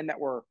of young men that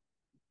were,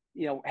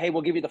 hey,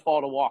 we'll give you the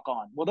fall to walk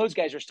on. Well, those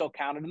guys are still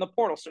counted in the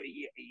portal. So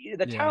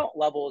the talent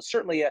level is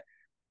certainly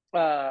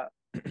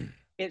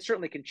it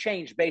certainly can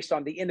change based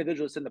on the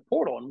individuals in the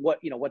portal and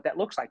what that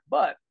looks like.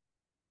 But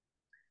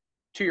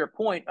to your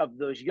point of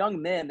those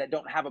young men that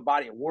don't have a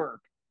body of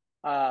work,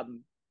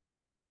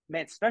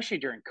 man, especially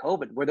during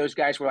COVID, where those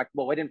guys were like,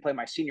 well, I didn't play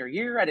my senior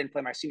year. I didn't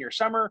play my senior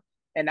summer.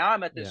 And now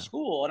I'm at this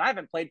school and I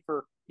haven't played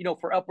for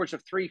upwards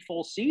of 3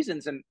 full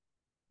seasons. And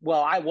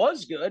well, I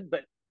was good,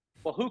 but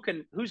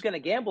who's going to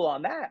gamble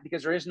on that?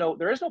 Because there is no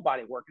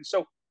body of work. And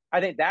so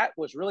I think that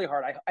was really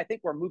hard. I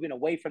think we're moving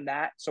away from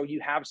that. So you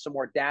have some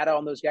more data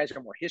on those guys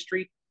or more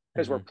history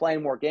because we're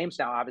playing more games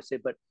now, obviously.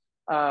 But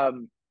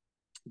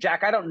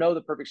Jack, I don't know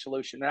the perfect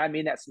solution. And I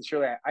mean that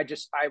sincerely.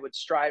 I would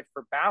strive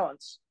for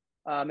balance.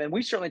 And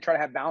we certainly try to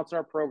have balance in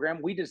our program.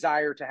 We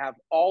desire to have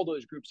all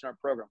those groups in our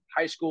program,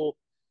 high school,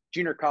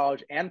 junior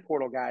college, and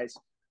portal guys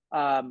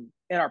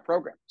in our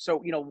program.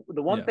 So,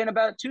 the one thing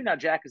about it too now,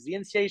 Jack, is the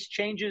NCAA's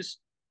changes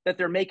that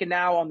they're making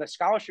now on the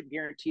scholarship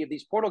guarantee of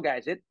these portal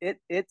guys. It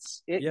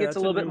gets a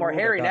little bit more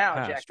hairy now,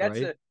 passed, Jack. That's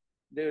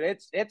right?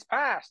 It's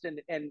passed.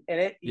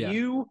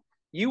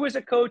 You as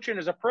a coach and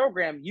as a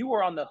program, you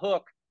are on the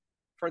hook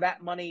for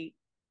that money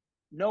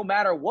no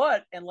matter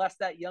what, unless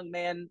that young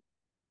man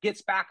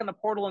gets back in the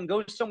portal and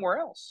goes somewhere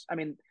else. I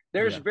mean,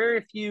 there's very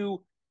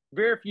few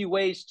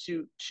ways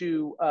to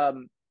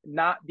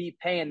not be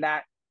paying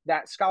that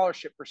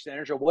scholarship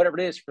percentage or whatever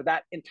it is for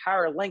that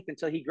entire length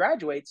until he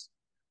graduates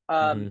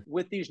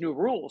with these new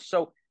rules.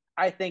 So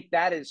I think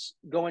that is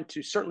going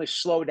to certainly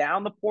slow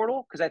down the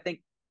portal because I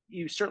think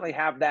you certainly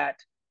have that.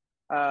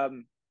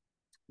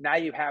 Now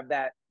you have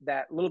that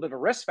little bit of a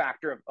risk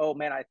factor of, oh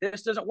man, if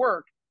this doesn't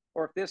work,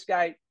 or if this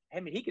guy,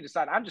 he could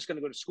decide I'm just going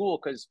to go to school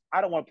because I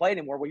don't want to play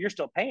anymore. Well, you're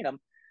still paying him.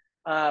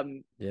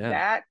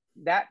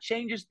 That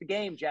changes the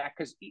game, Jack,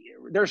 because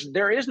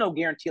there is no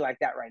guarantee like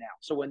that right now.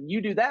 So when you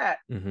do that,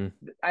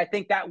 I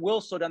think that will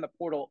slow down the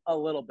portal a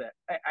little bit.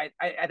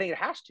 I think it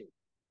has to.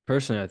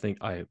 Personally, I think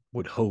I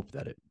would hope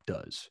that it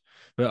does.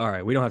 But all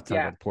right, we don't have to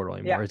talk about the portal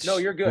anymore. No,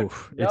 you're good.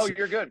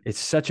 You're good.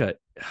 It's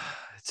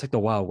like the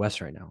Wild West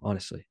right now,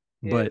 honestly.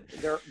 But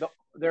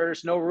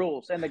there's no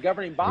rules, and the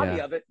governing body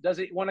of it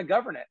doesn't want to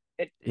govern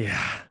it.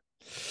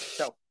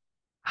 So.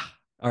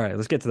 All right,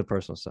 let's get to the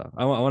personal stuff.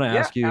 I want to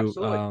ask you.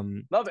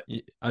 Absolutely. Love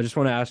it. I just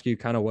want to ask you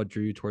kind of what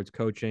drew you towards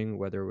coaching,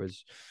 whether it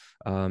was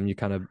you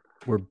kind of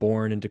were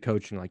born into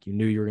coaching, like you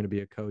knew you were going to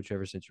be a coach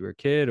ever since you were a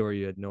kid, or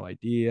you had no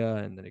idea,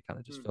 and then it kind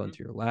of just fell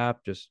into your lap.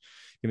 Just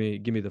give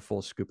me the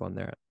full scoop on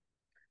that.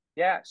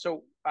 Yeah,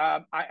 so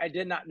I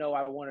did not know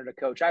I wanted to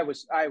coach. I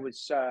was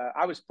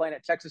playing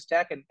at Texas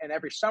Tech, and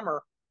every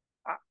summer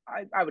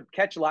I would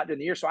catch a lot during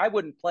the year, so I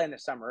wouldn't play in the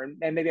summer, and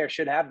maybe I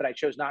should have, but I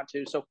chose not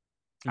to. So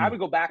I would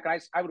go back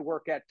and I would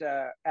work at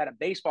a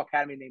baseball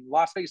academy named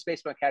Las Vegas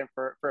Baseball Academy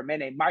for a man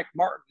named Mike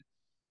Martin,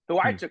 who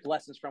I took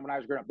lessons from when I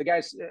was growing up. The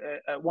guy's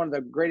one of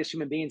the greatest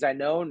human beings I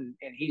know, and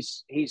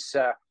he's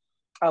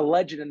a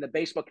legend in the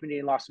baseball community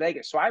in Las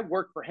Vegas. So I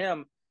worked for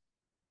him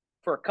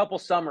for a couple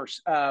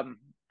summers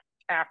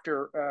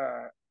after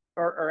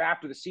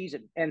the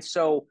season, and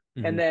so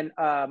and then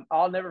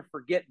I'll never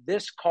forget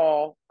this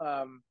call.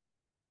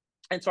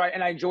 And so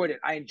I enjoyed it.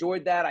 I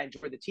enjoyed that. I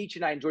enjoyed the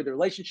teaching. I enjoyed the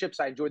relationships.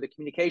 I enjoyed the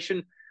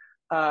communication.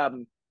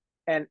 And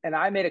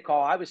I made a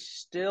call. I was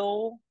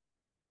still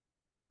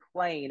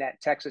playing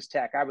at Texas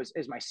Tech.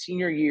 Is my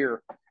senior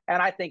year,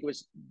 and I think it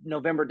was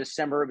November,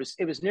 December.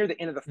 It was near the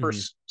end of the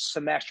first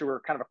semester. We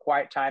were kind of a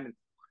quiet time,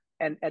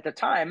 and at the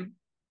time,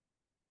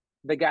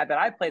 the guy that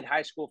I played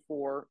high school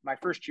for my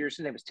first year, his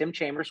name was Tim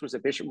Chambers, was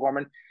at Bishop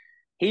Gorman.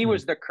 He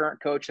was the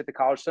current coach at the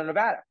College of Southern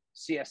Nevada,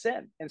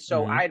 CSN. And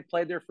so I had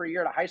played there for a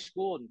year at a high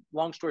school. And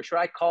long story short,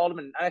 I called him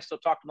and I still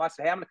talked to him. I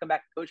said, hey, I'm going to come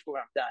back and coach for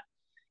when I'm done.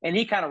 And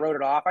he kind of wrote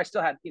it off. I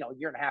still had, a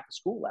year and a half of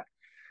school left.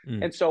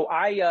 And so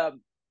I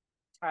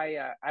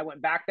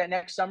went back that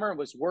next summer and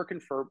was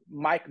working for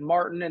Mike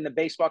Martin in the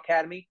baseball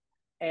academy.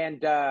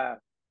 And I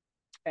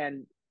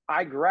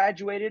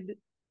graduated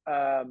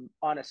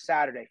on a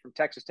Saturday from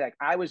Texas Tech.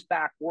 I was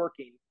back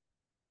working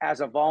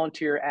as a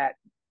volunteer at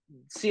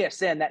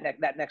CSN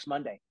that next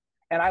Monday.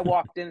 And I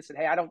walked in and said,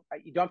 hey,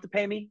 you don't have to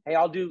pay me. Hey,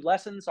 I'll do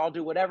lessons. I'll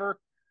do whatever.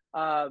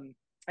 And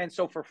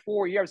so for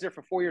 4 years, I was there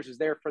for 4 years. I was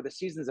there for the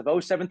seasons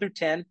of 07 through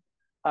 10.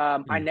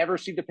 I never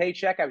received a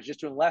paycheck. I was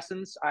just doing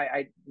lessons.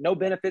 I no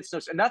benefits,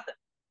 nothing.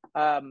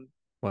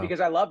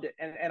 Because I loved it.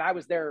 And I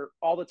was there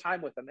all the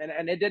time with them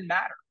and it didn't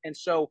matter. And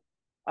so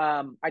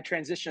I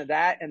transitioned to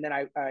that. And then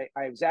I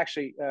was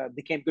actually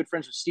became good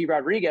friends with Steve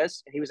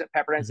Rodriguez, and he was at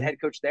Pepperdine as the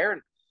head coach there,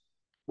 and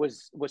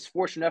was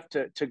fortunate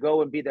enough to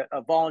go and be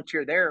a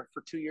volunteer there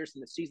for 2 years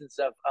in the seasons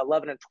of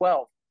 11 and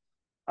 12.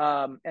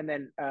 And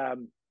then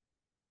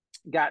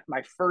got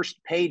my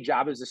first paid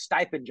job. It was a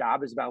stipend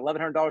job. It was about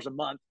 $1,100 a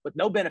month with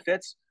no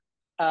benefits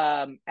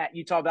at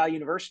Utah Valley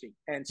University.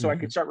 And so I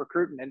could start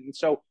recruiting.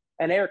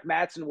 And Eric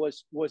Madsen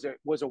was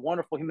a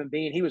wonderful human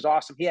being. He was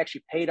awesome. He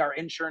actually paid our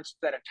insurance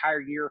that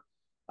entire year.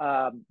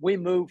 We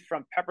moved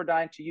from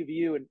Pepperdine to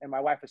UVU, and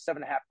my wife was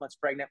 7.5 months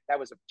pregnant. That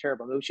was a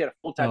terrible move. She had a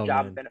full-time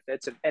job and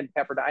benefits and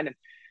Pepperdine.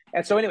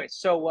 And so anyway,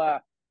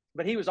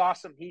 but he was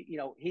awesome.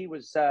 He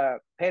was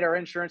paid our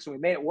insurance, and we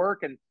made it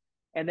work.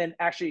 And then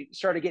actually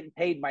started getting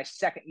paid my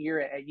second year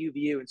at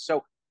UVU. And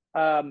so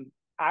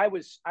I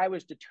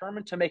was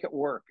determined to make it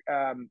work.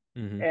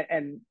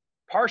 And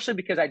partially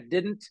because I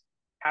didn't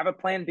have a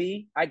plan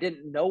B. I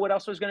didn't know what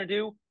else I was going to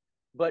do.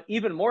 But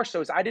even more so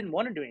is I didn't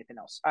want to do anything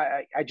else.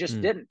 I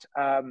just didn't.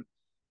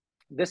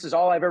 This is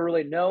all I've ever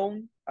really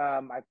known.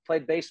 I've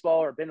played baseball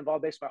or been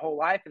involved in baseball my whole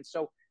life. And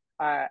so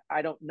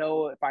I don't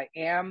know if I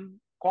am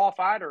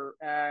qualified or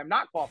I'm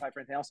not qualified for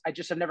anything else. I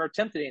just have never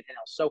attempted anything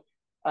else. So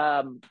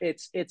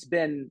it's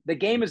been, the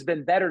game has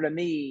been better to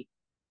me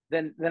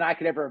than I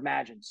could ever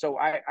imagine. So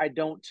I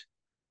don't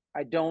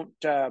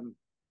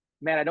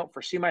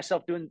foresee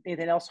myself doing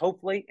anything else,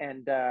 hopefully.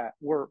 And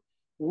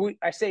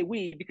I say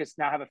we because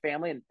now I have a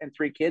family and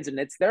 3 kids, and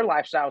it's their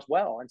lifestyle as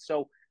well. And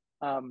so,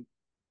 and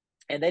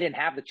they didn't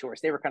have the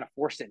choice; they were kind of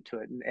forced into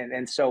it.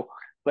 And so,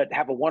 but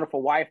have a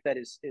wonderful wife that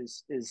is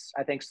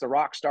I think is the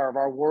rock star of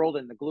our world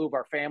and the glue of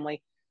our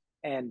family.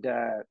 And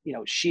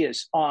she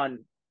is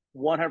on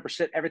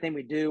 100% everything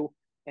we do,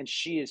 and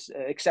she is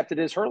accepted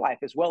as her life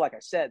as well. Like I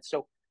said,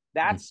 so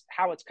that's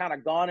how it's kind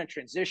of gone and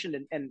transitioned,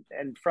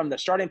 and from the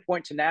starting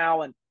point to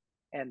now,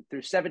 and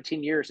through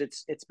 17 years,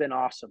 it's been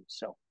awesome.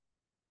 So.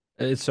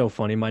 It's so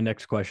funny. My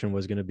next question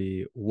was going to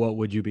be, what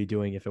would you be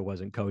doing if it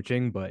wasn't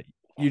coaching? But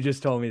you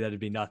just told me that it'd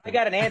be nothing. I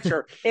got an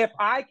answer. If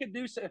I could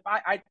do so,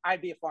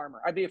 I'd be a farmer.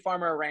 I'd be a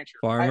farmer or a rancher.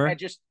 Farmer?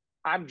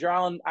 I'm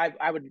drawn.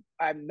 I'm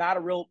not a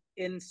real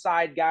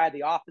inside guy.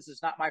 The office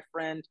is not my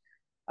friend.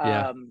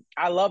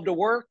 I love to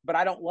work, but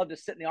I don't love to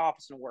sit in the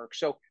office and work.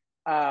 So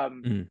I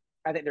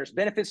think there's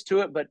benefits to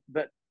it, but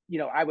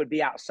I would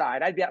be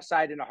outside. I'd be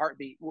outside in a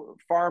heartbeat,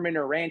 farming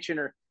or ranching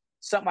or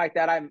something like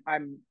that.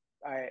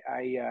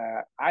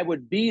 I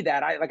would be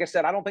that. Like I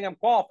said, I don't think I'm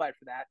qualified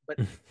for that, but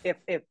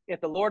if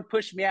the Lord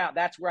pushed me out,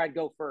 that's where I'd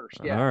go first.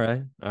 Yeah. All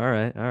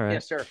right.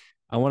 Yes, sir.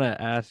 I want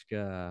to ask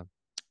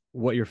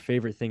what your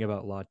favorite thing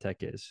about La Tech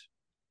is.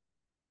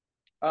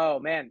 Oh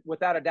man,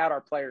 without a doubt,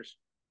 our players,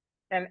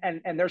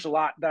 and there's a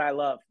lot that I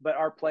love, but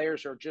our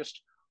players are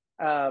just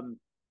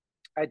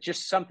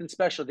something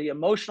special. The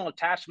emotional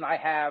attachment I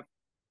have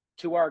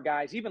to our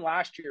guys. Even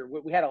last year,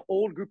 we had an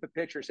old group of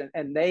pitchers,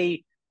 and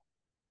they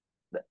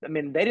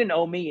didn't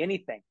owe me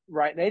anything,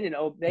 right? They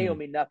owe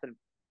me nothing.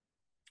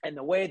 And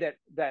the way that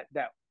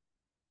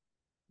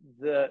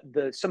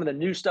the some of the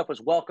new stuff was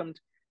welcomed,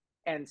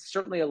 and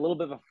certainly a little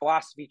bit of a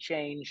philosophy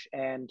change,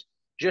 and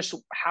just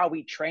how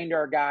we trained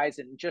our guys,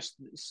 and just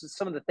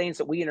some of the things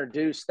that we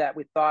introduced that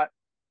we thought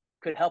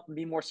could help them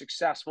be more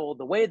successful.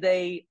 The way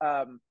they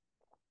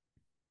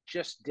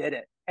just did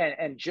it,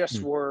 and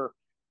just were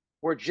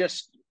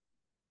just.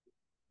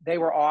 They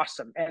were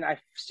awesome. And I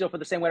still feel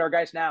the same way to our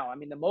guys now. I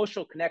mean, the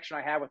emotional connection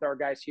I have with our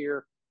guys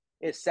here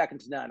is second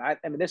to none. I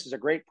mean, this is a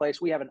great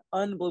place. We have an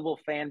unbelievable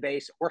fan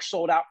base. We're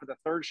sold out for the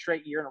 3rd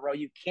straight year in a row.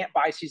 You can't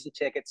buy season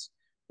tickets.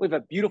 We have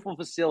a beautiful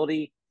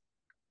facility.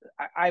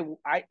 I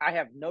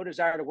have no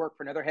desire to work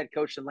for another head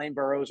coach than Lane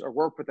Burroughs, or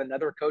work with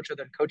another coach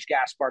other than Coach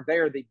Gaspard. They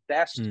are the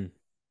best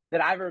that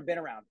I've ever been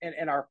around.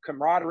 And our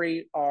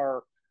camaraderie,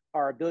 our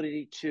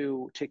ability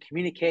to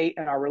communicate,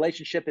 and our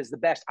relationship is the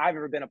best I've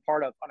ever been a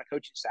part of on a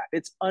coaching staff.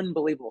 It's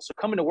unbelievable. So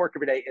coming to work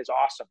every day is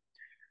awesome,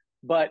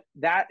 but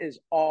that is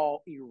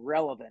all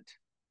irrelevant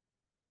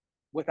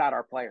without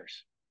our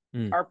players.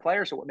 Mm. Our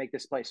players are what make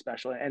this place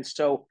special. And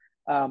so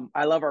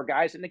I love our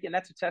guys. And again,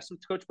 that's a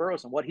testament to Coach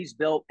Burrows and what he's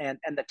built and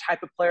the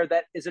type of player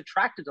that is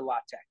attracted to La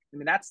Tech. I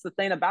mean, that's the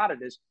thing about it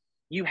is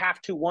you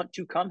have to want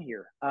to come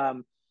here.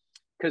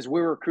 Because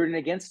we're recruiting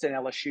against an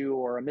LSU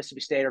or a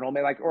Mississippi State or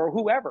or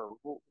whoever.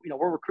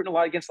 We're recruiting a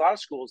lot against a lot of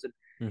schools,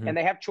 and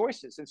they have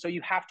choices, and so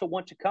you have to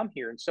want to come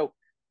here. And so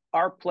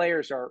our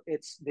players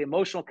it's the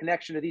emotional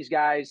connection to these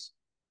guys,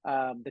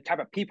 the type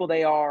of people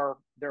they are,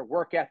 their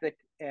work ethic,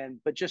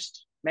 but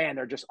just man,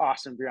 they're just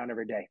awesome to be around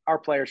every day. Our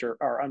players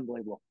are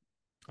unbelievable.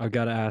 I've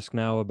got to ask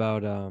now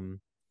about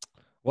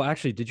well,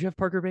 actually, did you have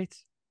Parker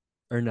Bates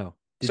or no?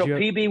 Did So you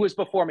have... PB was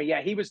before me.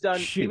 Yeah, he was done.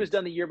 Shoot. He was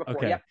done the year before.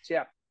 Okay. Yep.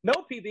 Yeah. No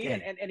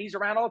PB, and he's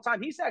around all the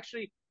time. He's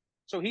actually,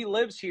 so he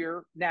lives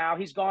here now.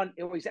 He's gone.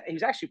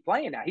 He's actually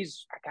playing now. God,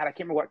 I can't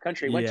remember what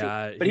country he went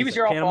to, but he was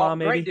here all fall.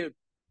 Great dude.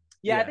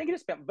 Yeah, I think it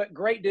is, but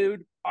great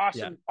dude.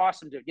 Awesome,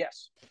 awesome dude.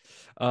 Yes.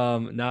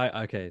 Now,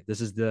 okay,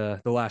 this is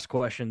the last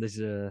question. This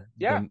is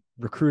the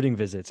recruiting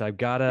visits. I've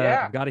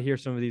gotta hear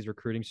some of these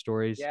recruiting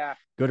stories. Yeah.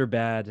 Good or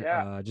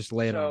bad. Just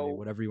lay it on me,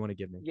 whatever you want to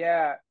give me.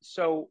 Yeah.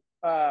 So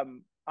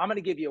I'm going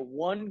to give you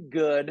one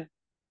good,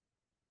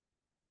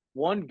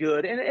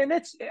 and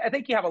it's, I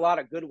think you have a lot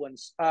of good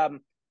ones.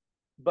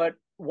 But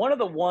one of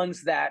the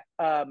ones that,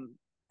 and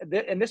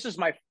this is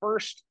my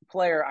first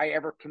player I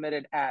ever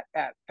committed at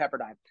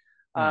Pepperdine.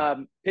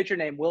 Pitcher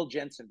named Will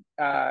Jensen,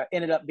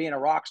 ended up being a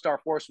rock star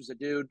for us. Was a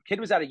dude.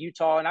 Kid was out of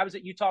Utah, and I was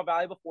at Utah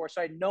Valley before,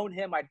 so I'd known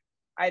him. I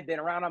had been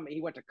around him.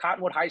 He went to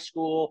Cottonwood High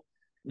School,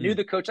 knew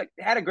the coach,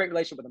 had a great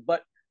relationship with him.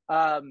 But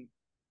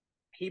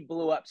he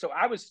blew up. So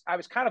I was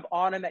kind of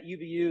on him at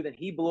UVU. Then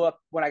he blew up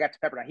when I got to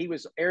Pepperdine. He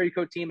was area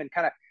code team and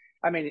kind of,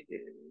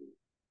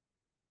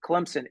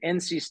 Clemson,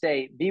 NC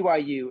State,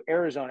 BYU,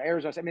 Arizona. I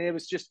mean, it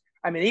was just,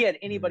 he had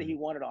anybody he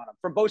wanted on him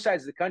from both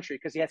sides of the country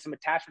because he had some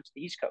attachment to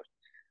the East Coast.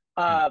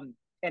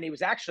 And he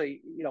was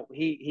actually,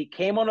 he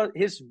came on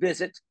his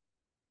visit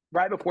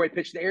right before he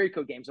pitched the area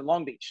code games in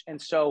Long Beach.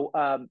 And so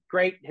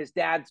great. His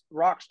dad's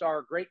rock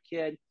star, great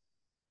kid.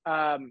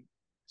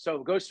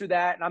 So goes through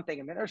that. And I'm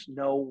thinking, man, there's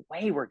no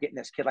way we're getting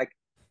this kid. Like,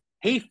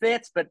 he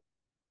fits, but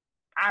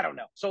I don't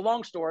know. So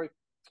long story.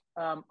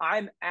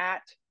 I'm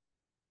at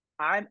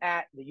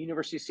the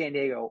University of San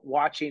Diego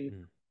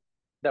watching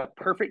the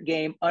perfect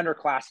game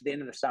underclass at the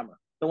end of the summer,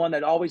 the one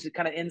that always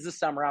kind of ends the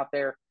summer out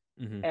there.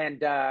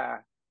 And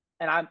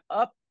I'm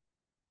up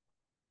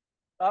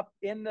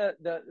in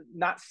the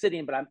not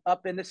sitting, but I'm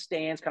up in the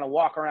stands, kind of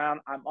walk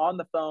around. I'm on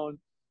the phone.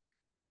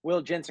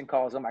 Will Jensen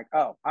calls. I'm like,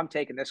 oh, I'm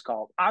taking this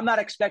call. I'm not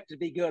expected to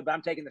be good, but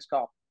I'm taking this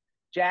call.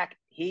 Jack,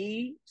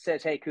 he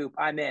says, hey, Coop,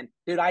 I'm in.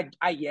 Dude, I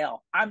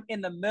yell. I'm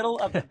in the middle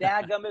of the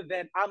dadgum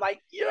event. I'm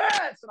like,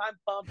 yes! And I'm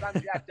pumped. I'm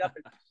jacked up.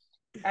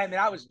 And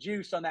I was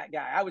juiced on that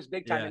guy. I was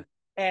big time.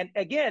 And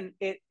again,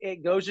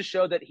 it goes to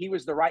show that he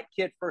was the right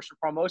kid first and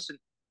foremost. And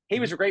he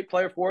was a great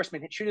player for us.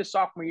 Shoot his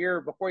sophomore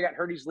year before he got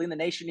hurt, he's leading the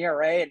nation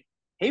ERA. And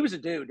he was a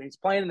dude. And he's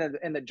playing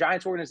in the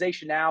Giants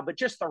organization now, but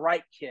just the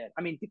right kid.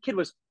 The kid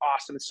was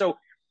awesome. And so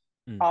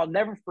I'll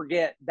never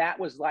forget, that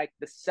was like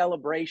the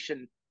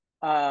celebration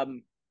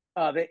of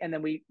it. And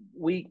then we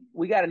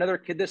got another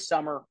kid this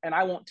summer, and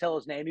I won't tell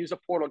his name. He was a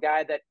portal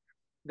guy that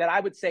I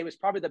would say was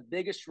probably the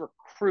biggest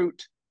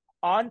recruit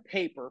on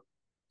paper,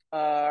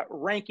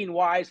 ranking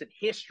wise, and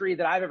history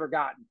that I've ever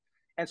gotten.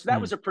 And so that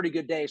was a pretty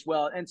good day as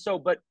well. And so,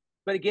 but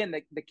again,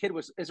 the kid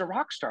is a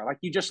rock star. Like,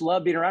 you just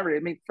love being around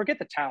him. Forget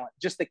the talent,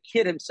 just the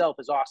kid himself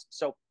is awesome.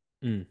 So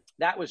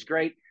that was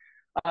great.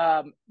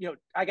 I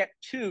got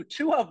two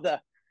of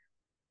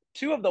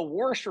the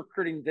worst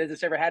recruiting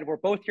visits I ever had. We're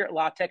both here at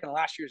La Tech in the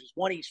last years. It was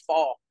one each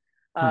fall.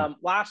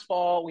 Last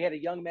fall, we had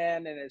a young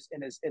man and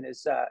his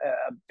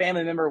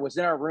family member was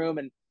in our room,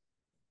 and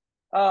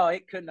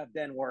it couldn't have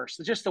been worse.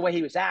 Just the way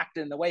he was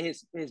acting, the way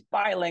his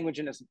body language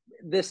and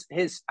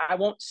his I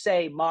won't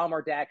say mom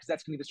or dad because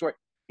that's gonna be the story.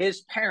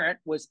 His parent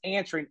was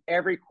answering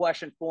every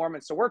question for him,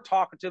 and so we're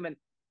talking to him,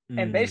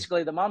 and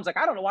basically the mom's like,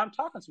 I don't know why I'm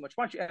talking so much.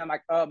 Why don't you? And I'm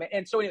like, oh man.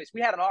 And so anyways, we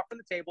had an offer on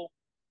the table.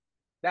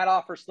 That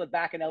offer slid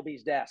back in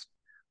LB's desk.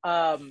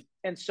 And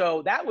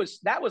so that was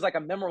like a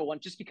memorable one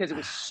just because it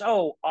was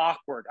so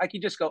awkward. Like,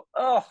 you just go,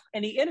 oh,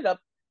 and he ended up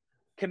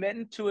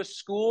committing to a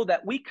school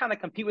that we kind of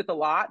compete with a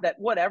lot, that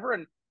whatever.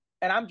 And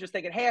I'm just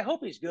thinking, hey, I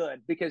hope he's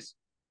good because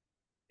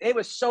it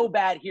was so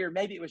bad here.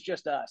 Maybe it was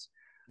just us.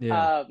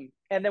 Yeah.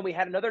 And then we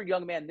had another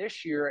young man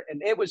this year,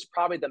 and it was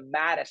probably the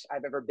maddest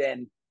I've ever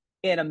been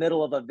in the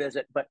middle of a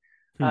visit. But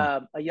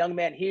a young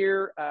man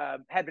here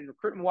had been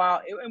recruiting a while.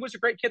 It was a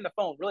great kid on the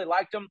phone. Really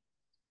liked him.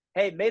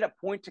 Hey, made a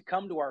point to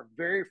come to our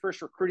very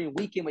first recruiting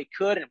weekend we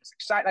could, and it was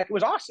exciting. Like, it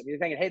was awesome. You're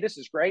thinking, hey, this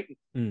is great.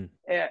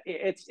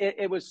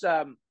 It was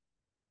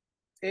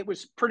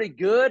pretty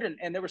good,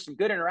 and there was some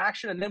good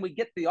interaction. And then we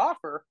get the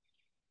offer,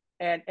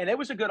 and it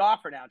was a good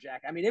offer now,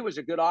 Jack. It was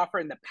a good offer,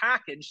 and the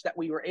package that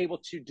we were able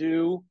to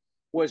do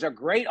was a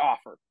great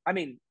offer.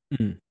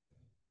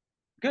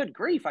 Good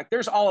grief. Like,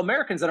 there's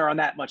All-Americans that are on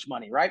that much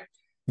money, right?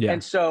 Yeah.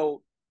 And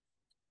so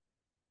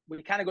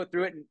we kind of go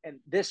through it, and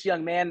this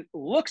young man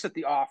looks at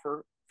the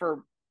offer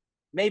for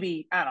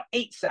maybe, I don't know,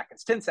 8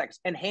 seconds, 10 seconds,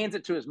 and hands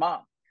it to his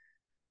mom.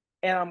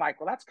 And I'm like,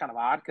 well, that's kind of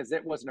odd because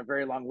it wasn't a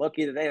very long look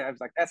either. I was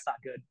like, that's not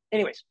good.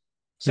 Anyways,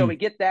 so Hmm. we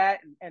get that,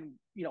 and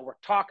we're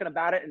talking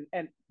about it,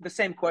 and the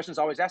same questions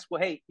always asked.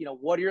 Well, hey,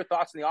 what are your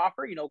thoughts on the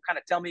offer? Kind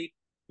of tell me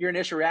your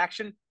initial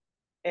reaction.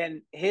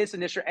 And his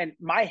initial, and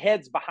my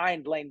head's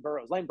behind Lane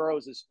Burroughs. Lane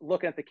Burroughs is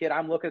looking at the kid.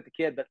 I'm looking at the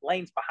kid, but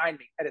Lane's behind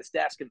me at his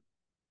desk,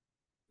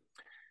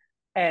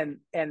 and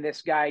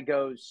this guy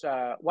goes,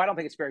 well, I don't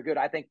think it's very good.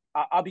 I think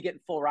I'll be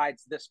getting full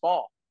rides this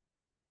fall.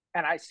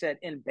 And I said,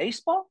 in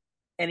baseball?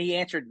 And he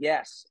answered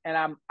yes.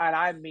 And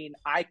I mean,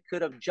 I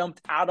could have jumped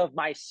out of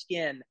my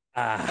skin.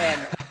 And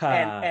and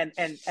Ah. and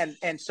and and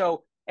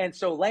and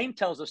so Lane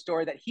tells a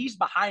story that he's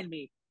behind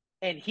me,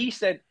 and he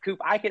said, Coop,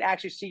 I could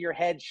actually see your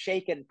head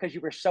shaking because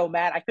you were so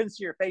mad. I couldn't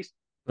see your face.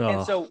 And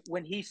Oh, so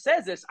when he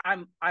says this,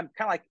 I'm kind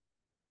of like,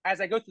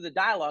 as I go through the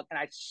dialogue, and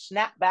I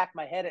snap back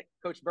my head at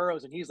Coach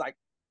Burroughs, and he's like,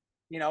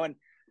 and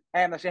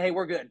I say, hey,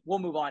 we're good. We'll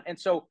move on. And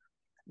so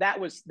that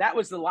was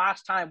the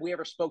last time we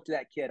ever spoke to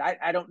that kid.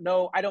 I don't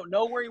know. I don't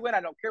know where he went.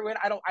 I don't care when.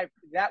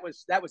 That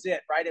was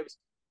it. Right. It was,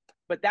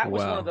 but that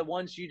was one of wow. the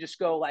ones you just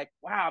go like,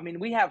 wow. I mean,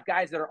 we have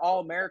guys that are all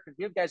Americans.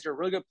 We have guys that are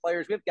really good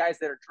players. We have guys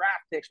that are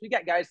draft picks. We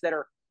got guys that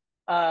are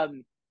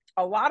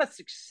a lot of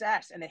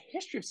success and a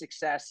history of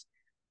success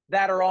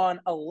that are on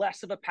a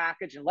less of a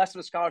package and less of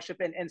a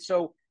scholarship. And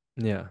so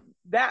Yeah.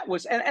 that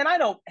was, and I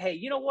don't, hey,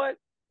 you know what?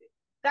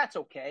 That's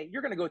okay.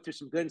 You're going to go through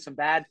some good and some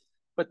bad,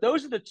 but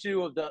those are the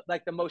two of the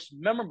most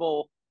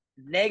memorable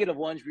negative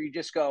ones where you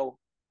just go,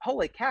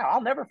 holy cow,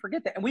 I'll never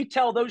forget that. And we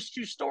tell those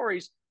two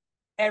stories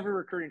every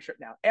recruiting trip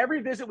now.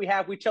 Every visit we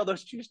have, we tell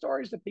those two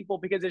stories to people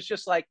because it's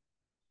just like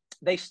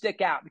they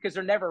stick out because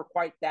they're never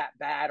quite that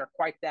bad or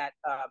quite that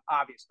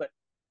obvious. But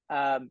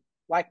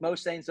like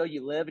most things, though,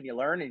 you live and you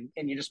learn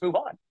and you just move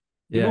on.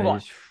 You Yeah. move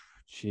on.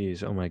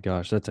 Jeez. Oh my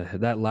gosh.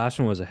 That last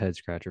one was a head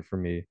scratcher for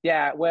me.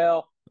 Yeah,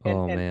 well, and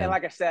Oh and man.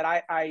 like I said,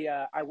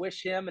 I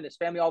wish him and his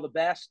family all the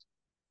best.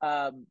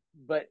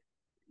 But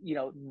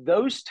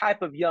those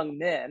type of young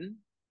men,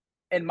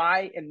 in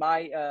my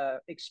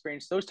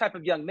experience, those type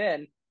of young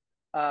men,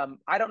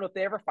 I don't know if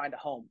they ever find a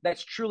home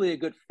that's truly a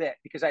good fit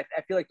because I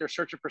feel like they're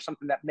searching for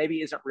something that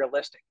maybe isn't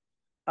realistic.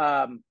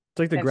 Um, It's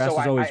like the and grass so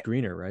is I, always I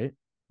greener, right?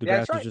 The yeah,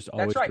 that's grass is right, just that's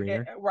always right,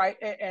 greener. right,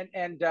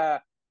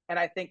 and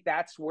I think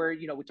that's where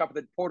we talk about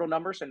the portal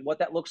numbers and what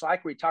that looks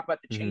like. We talk about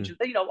the Hmm. changes,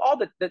 all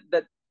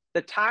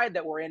the tide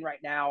that we're in right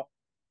now.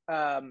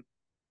 Um,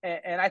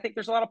 and I think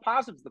there's a lot of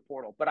positives to the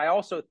portal, but I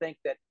also think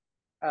that,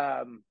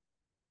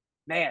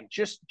 man,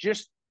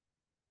 just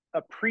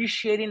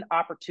appreciating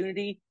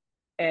opportunity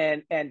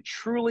and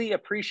truly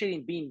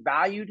appreciating being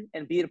valued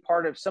and being a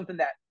part of something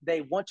that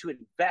they want to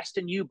invest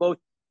in you, both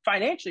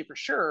financially for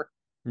sure,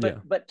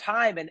 but Yeah.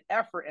 time and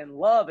effort and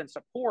love and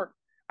support.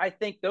 I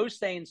think those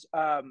things,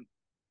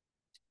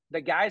 the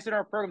guys in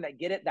our program that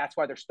get it, that's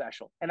why they're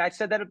special. And I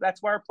said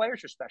that's why our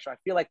players are special. I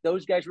feel like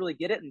those guys really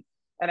get it,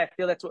 and I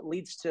feel that's what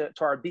leads to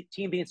our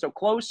team being so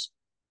close.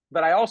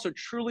 But I also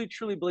truly,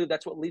 truly believe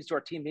that's what leads to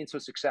our team being so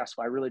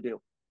successful. I really do.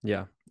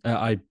 Yeah.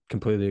 I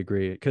completely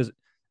agree because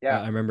Yeah.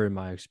 I remember in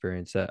my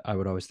experience that I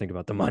would always think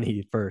about the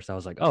money first. I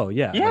was like, oh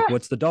yeah, like Yeah.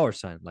 what's the dollar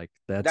sign? Like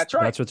That's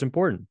right. that's what's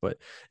important. But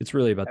it's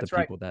really about the That's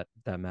right. people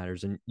that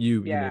matters. And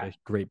you made Yeah. a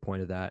great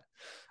point of that.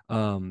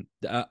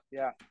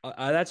 Yeah.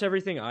 That's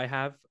everything I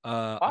have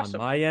on Awesome.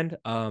 my end.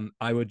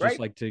 I would just Great.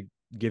 like to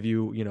give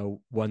you,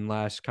 one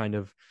last kind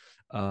of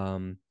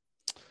um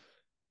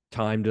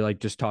time to like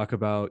just talk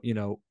about,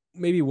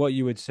 maybe what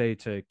you would say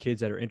to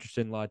kids that are interested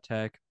in law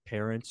tech,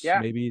 parents Yeah.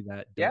 maybe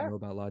that don't Yeah. know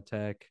about law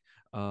tech,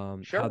 how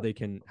Sure. they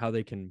can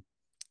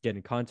get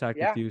in contact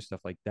with Yeah. you,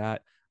 stuff like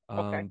that.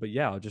 Okay. But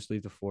yeah, I'll just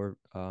leave the floor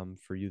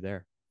for you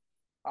there.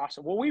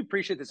 Awesome. Well, we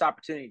appreciate this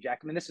opportunity,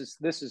 Jack. I mean, this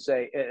is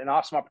an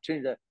awesome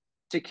opportunity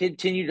to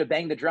continue to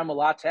bang the drum of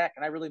La Tech,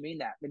 and I really mean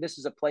that. I mean, this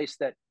is a place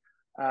that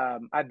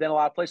I've been a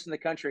lot of places in the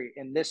country,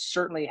 and this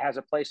certainly has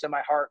a place in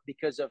my heart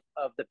because of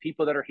the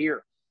people that are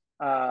here,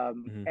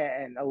 Hmm.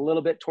 and a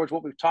little bit towards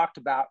what we've talked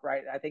about.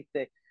 Right. I think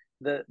the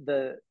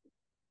the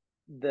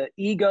the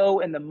ego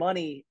and the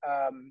money,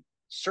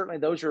 certainly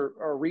those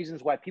are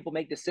reasons why people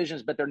make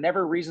decisions, but they're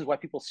never reasons why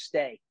people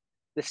stay.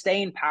 The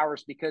staying power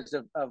is because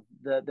of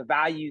the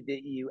value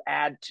that you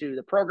add to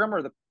the program,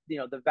 or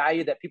the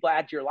value that people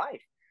add to your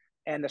life,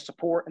 and the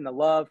support and the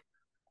love.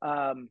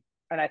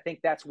 And I think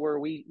that's where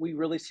we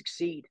really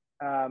succeed.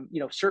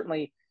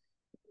 Certainly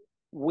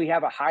we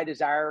have a high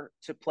desire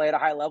to play at a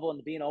high level and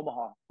to be in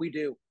Omaha. We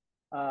do.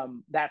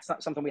 That's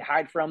not something we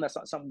hide from. That's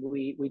not something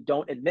we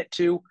don't admit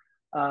to.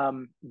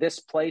 This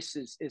place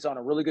is on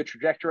a really good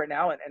trajectory right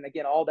now, and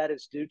again, all that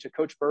is due to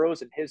Coach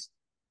Burroughs and his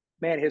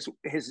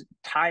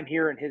time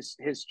here, and his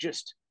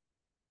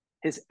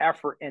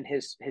effort and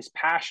his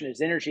passion,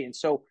 his energy. And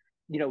so,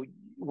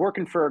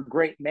 working for a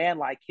great man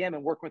like him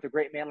and working with a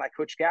great man like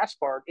Coach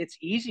Gaspard, it's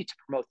easy to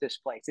promote this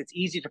place. It's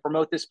easy to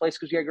promote this place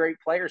because you got great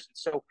players. And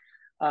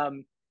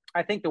so,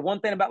 I think the one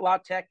thing about La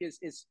Tech is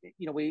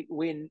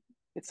we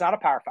it's not a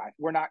Power Five.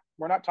 We're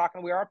not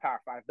talking. We are a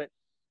Power Five, but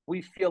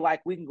we feel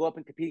like we can go up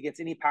and compete against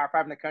any Power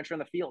Five in the country on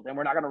the field, and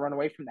we're not going to run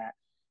away from that.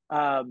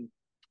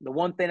 The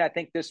one thing I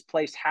think this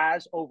place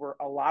has over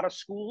a lot of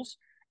schools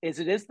is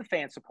it is the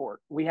fan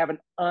support. We have an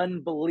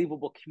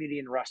unbelievable community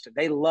in Ruston.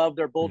 They love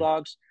their Mm.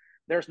 Bulldogs.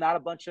 There's not a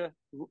bunch of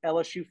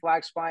LSU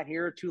flags flying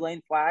here,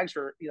 Tulane flags,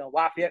 or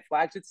Lafayette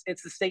flags.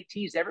 It's the state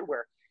tees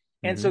everywhere,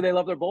 and Mm-hmm. so they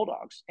love their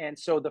Bulldogs. And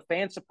so the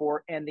fan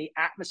support and the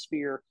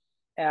atmosphere,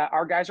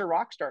 our guys are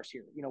rock stars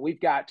here.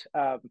 We've got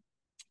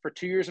for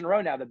 2 years in a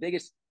row now the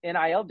biggest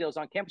NIL deals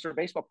on campus are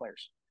baseball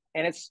players,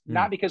 and it's Mm.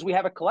 not because we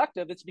have a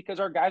collective. It's because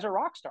our guys are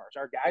rock stars.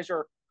 Our guys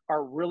are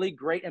really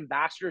great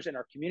ambassadors in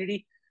our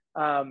community.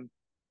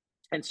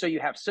 And so you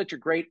have such a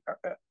great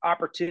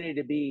opportunity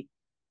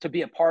to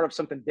be a part of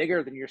something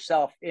bigger than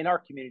yourself in our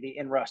community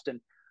in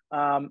Ruston.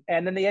 And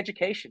then the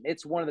education,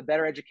 it's one of the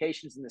better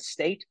educations in the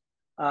state.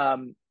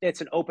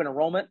 It's an open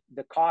enrollment.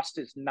 The cost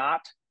is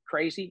not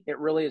crazy. It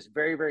really is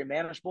very, very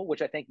manageable,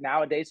 which I think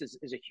nowadays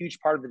is a huge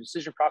part of the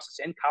decision process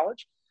in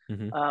college.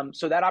 Mm-hmm.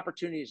 So that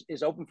opportunity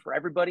is open for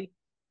everybody.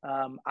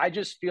 I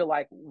just feel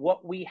like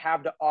what we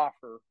have to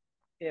offer,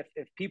 if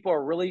people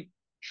are really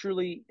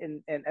truly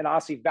and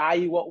honestly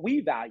value what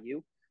we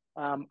value,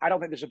 I don't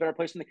think there's a better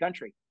place in the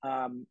country.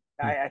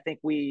 I think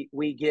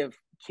we give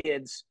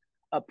kids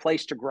a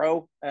place to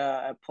grow,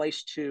 a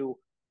place to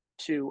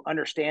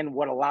understand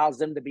what allows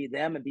them to be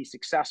them and be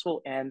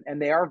successful, and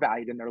they are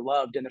valued and they're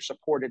loved and they're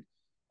supported.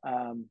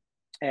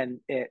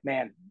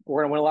 Man,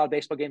 we're gonna win a lot of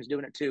baseball games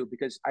doing it too,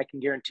 because I can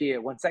guarantee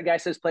you, once that guy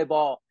says play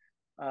ball,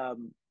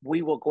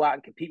 we will go out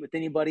and compete with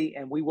anybody,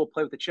 and we will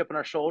play with a chip on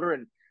our shoulder,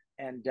 and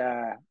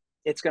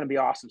it's going to be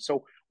awesome.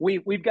 So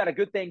we've got a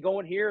good thing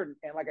going here,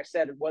 and like I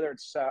said, whether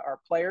it's our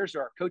players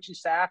or our coaching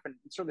staff, and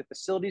certainly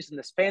facilities and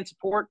this fan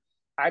support,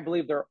 I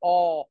believe they're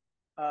all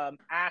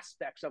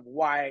aspects of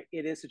why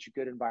it is such a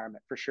good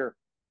environment for sure.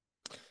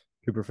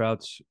 Cooper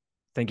Fouts,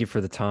 thank you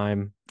for the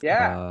time.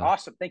 Yeah,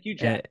 awesome. Thank you,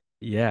 Jack.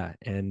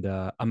 And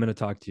I'm going to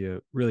talk to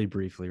you really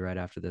briefly right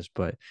after this,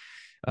 but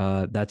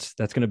that's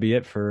going to be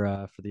it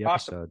for the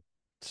episode. Awesome.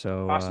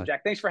 So Awesome,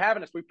 Jack. Thanks for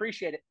having us. We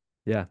appreciate it.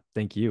 yeah,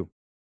 thank you.